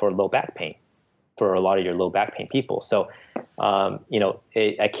prophylactic for low back pain for a lot of your low back pain people. So,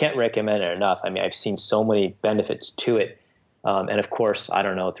 I can't recommend it enough. I've seen so many benefits to it. And of course, I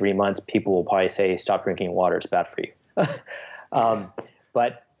don't know, 3 months, people will probably say, stop drinking water, it's bad for you.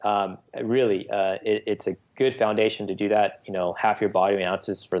 But really, it's a good foundation to do that. Half your body weight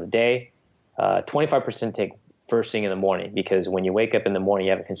ounces for the day, 25% take first thing in the morning, because when you wake up in the morning,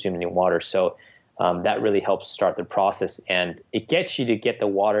 you haven't consumed any water. So that really helps start the process, and it gets you to get the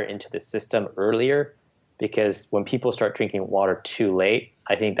water into the system earlier, because when people start drinking water too late,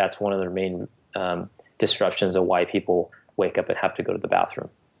 I think that's one of the main disruptions of why people wake up and have to go to the bathroom.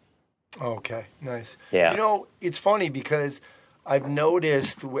 Okay, nice. Yeah. It's funny because I've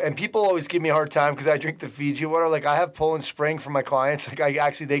noticed, and people always give me a hard time because I drink the Fiji water. Like, I have Poland Spring for my clients. Like,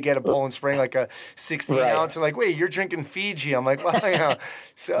 they get a Poland Spring, like a 16 ounce. And like, wait, you're drinking Fiji? I'm like, well, yeah.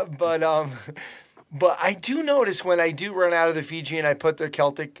 So, but But I do notice when I do run out of the Fiji and I put the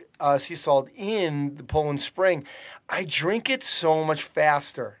Celtic sea salt in the Poland Spring, I drink it so much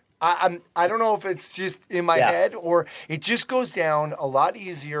faster. I don't know if it's just in my head or it just goes down a lot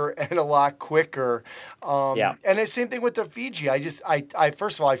easier and a lot quicker. And the same thing with the Fiji. I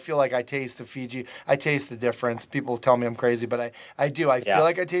first of all, I feel like I taste the Fiji. I taste the difference. People tell me I'm crazy, but I do. I feel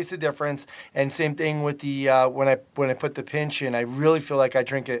like I taste the difference. And same thing with the when I put the pinch in, I really feel like I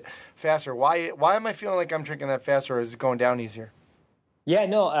drink it faster. Why am I feeling like I'm drinking that faster, or is it going down easier? Yeah,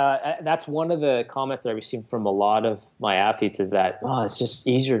 no, that's one of the comments that I received from a lot of my athletes is that, it's just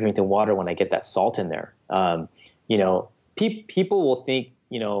easier to drink the water when I get that salt in there. People will think,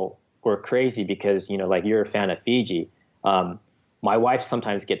 we're crazy because, like you're a fan of Fiji. My wife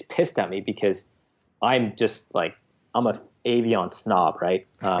sometimes gets pissed at me because I'm just like, I'm a Evian snob, right?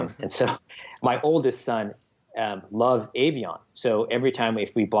 And so my oldest son loves Evian. So every time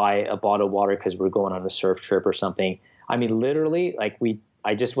if we buy a bottle of water because we're going on a surf trip or something, I mean, literally,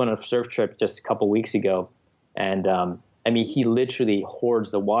 I just went on a surf trip just a couple weeks ago, and he literally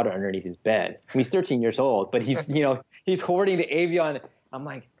hoards the water underneath his bed. He's 13 years old, but he's hoarding the Evian. I'm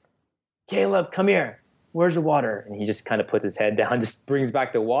like, Caleb, come here. Where's the water? And he just kind of puts his head down, just brings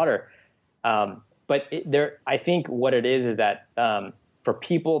back the water. But I think what it is that for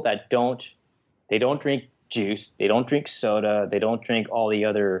people that don't drink juice, they don't drink soda, they don't drink all the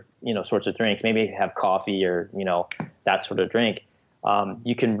other sorts of drinks, maybe have coffee or that sort of drink,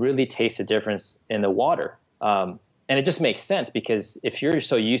 you can really taste the difference in the water, and it just makes sense because if you're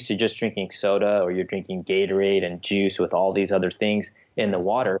so used to just drinking soda or you're drinking Gatorade and juice with all these other things in the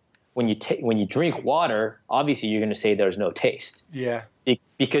water, when you drink water, obviously you're going to say there's no taste,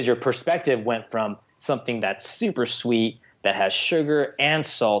 because your perspective went from something that's super sweet that has sugar and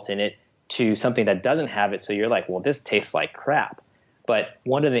salt in it to something that doesn't have it. So you're like, well, this tastes like crap. But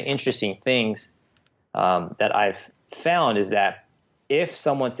one of the interesting things that I've found is that if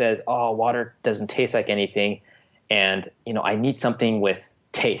someone says, oh, water doesn't taste like anything, and, I need something with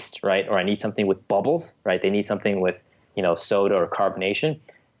taste, right? Or I need something with bubbles, right? They need something with, soda or carbonation.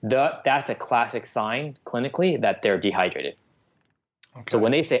 That's a classic sign clinically that they're dehydrated. Okay. So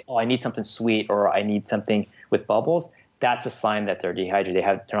when they say, oh, I need something sweet or I need something with bubbles, that's a sign that they're dehydrated.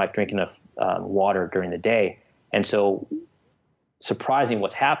 They're not drinking enough water during the day. And so surprising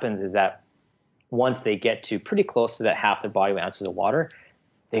what happens is that once they get to pretty close to that half their body weight ounces of water,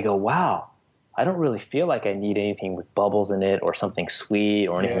 they go, wow, I don't really feel like I need anything with bubbles in it or something sweet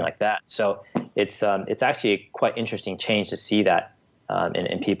or anything like that. So it's actually a quite interesting change to see that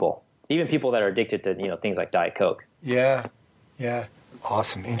in people, even people that are addicted to things like Diet Coke. Yeah.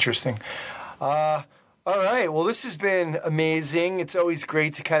 Awesome. Interesting. All right. Well, this has been amazing. It's always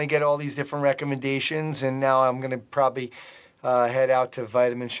great to kind of get all these different recommendations. And now I'm going to probably head out to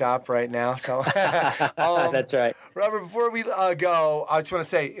Vitamin Shop right now. So that's right. Robert, before we go, I just want to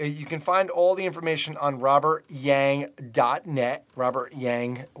say you can find all the information on robertyang.net, Robert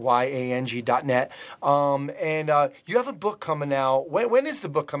Yang, YANG.net. And you have a book coming out. When is the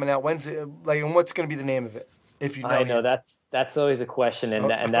book coming out? When's it, and what's going to be the name of it? If you know I know that's always a question, and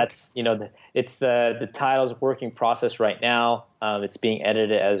that's it's the title's working process right now. It's being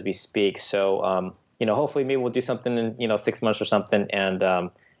edited as we speak, so hopefully maybe we'll do something in 6 months or something,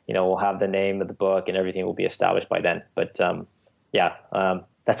 and we'll have the name of the book and everything will be established by then. But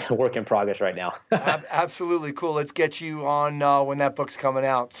that's a work in progress right now. Absolutely cool. Let's get you on when that book's coming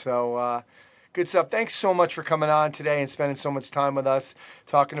out. So. Good stuff. Thanks so much for coming on today and spending so much time with us,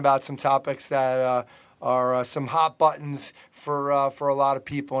 talking about some topics that are some hot buttons for a lot of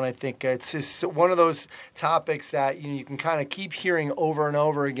people. And I think it's just one of those topics that you can kind of keep hearing over and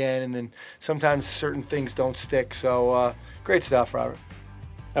over again, and then sometimes certain things don't stick. So great stuff, Robert.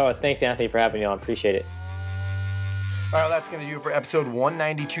 Oh, thanks, Anthony, for having me on. Appreciate it. All right, well, that's going to do it for episode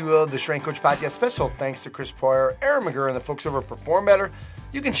 192 of the Strength Coach Podcast. Special thanks to Chris Poirier, Aaron McGurr, and the folks over at Perform Better.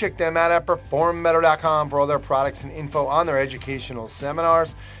 You can check them out at performbetter.com for all their products and info on their educational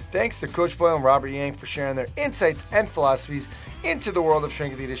seminars. Thanks to Coach Boyle and Robert Yang for sharing their insights and philosophies into the world of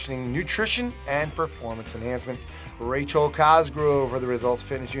strength and conditioning, nutrition, and performance enhancement. Rachel Cosgrove of the Results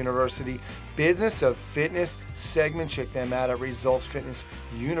Fitness University Business of Fitness segment. Check them out at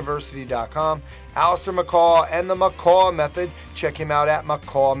resultsfitnessuniversity.com. Alistair McCall and the McCall Method. Check him out at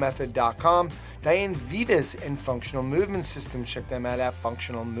mccallmethod.com. Diane Vivas and Functional Movement Systems. Check them out at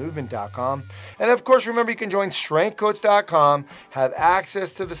functionalmovement.com. And of course, remember you can join strengthcoach.com. Have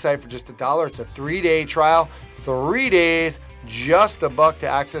access to the site for just $1. It's a 3-day trial. 3 days, just $1 to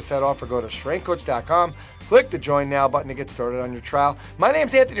access that offer. Go to strengthcoach.com. Click the Join Now button to get started on your trial. My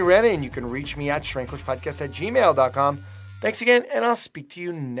name's Anthony Renna, and you can reach me at strengthcoachpodcast@gmail.com. Thanks again, and I'll speak to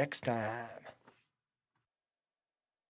you next time.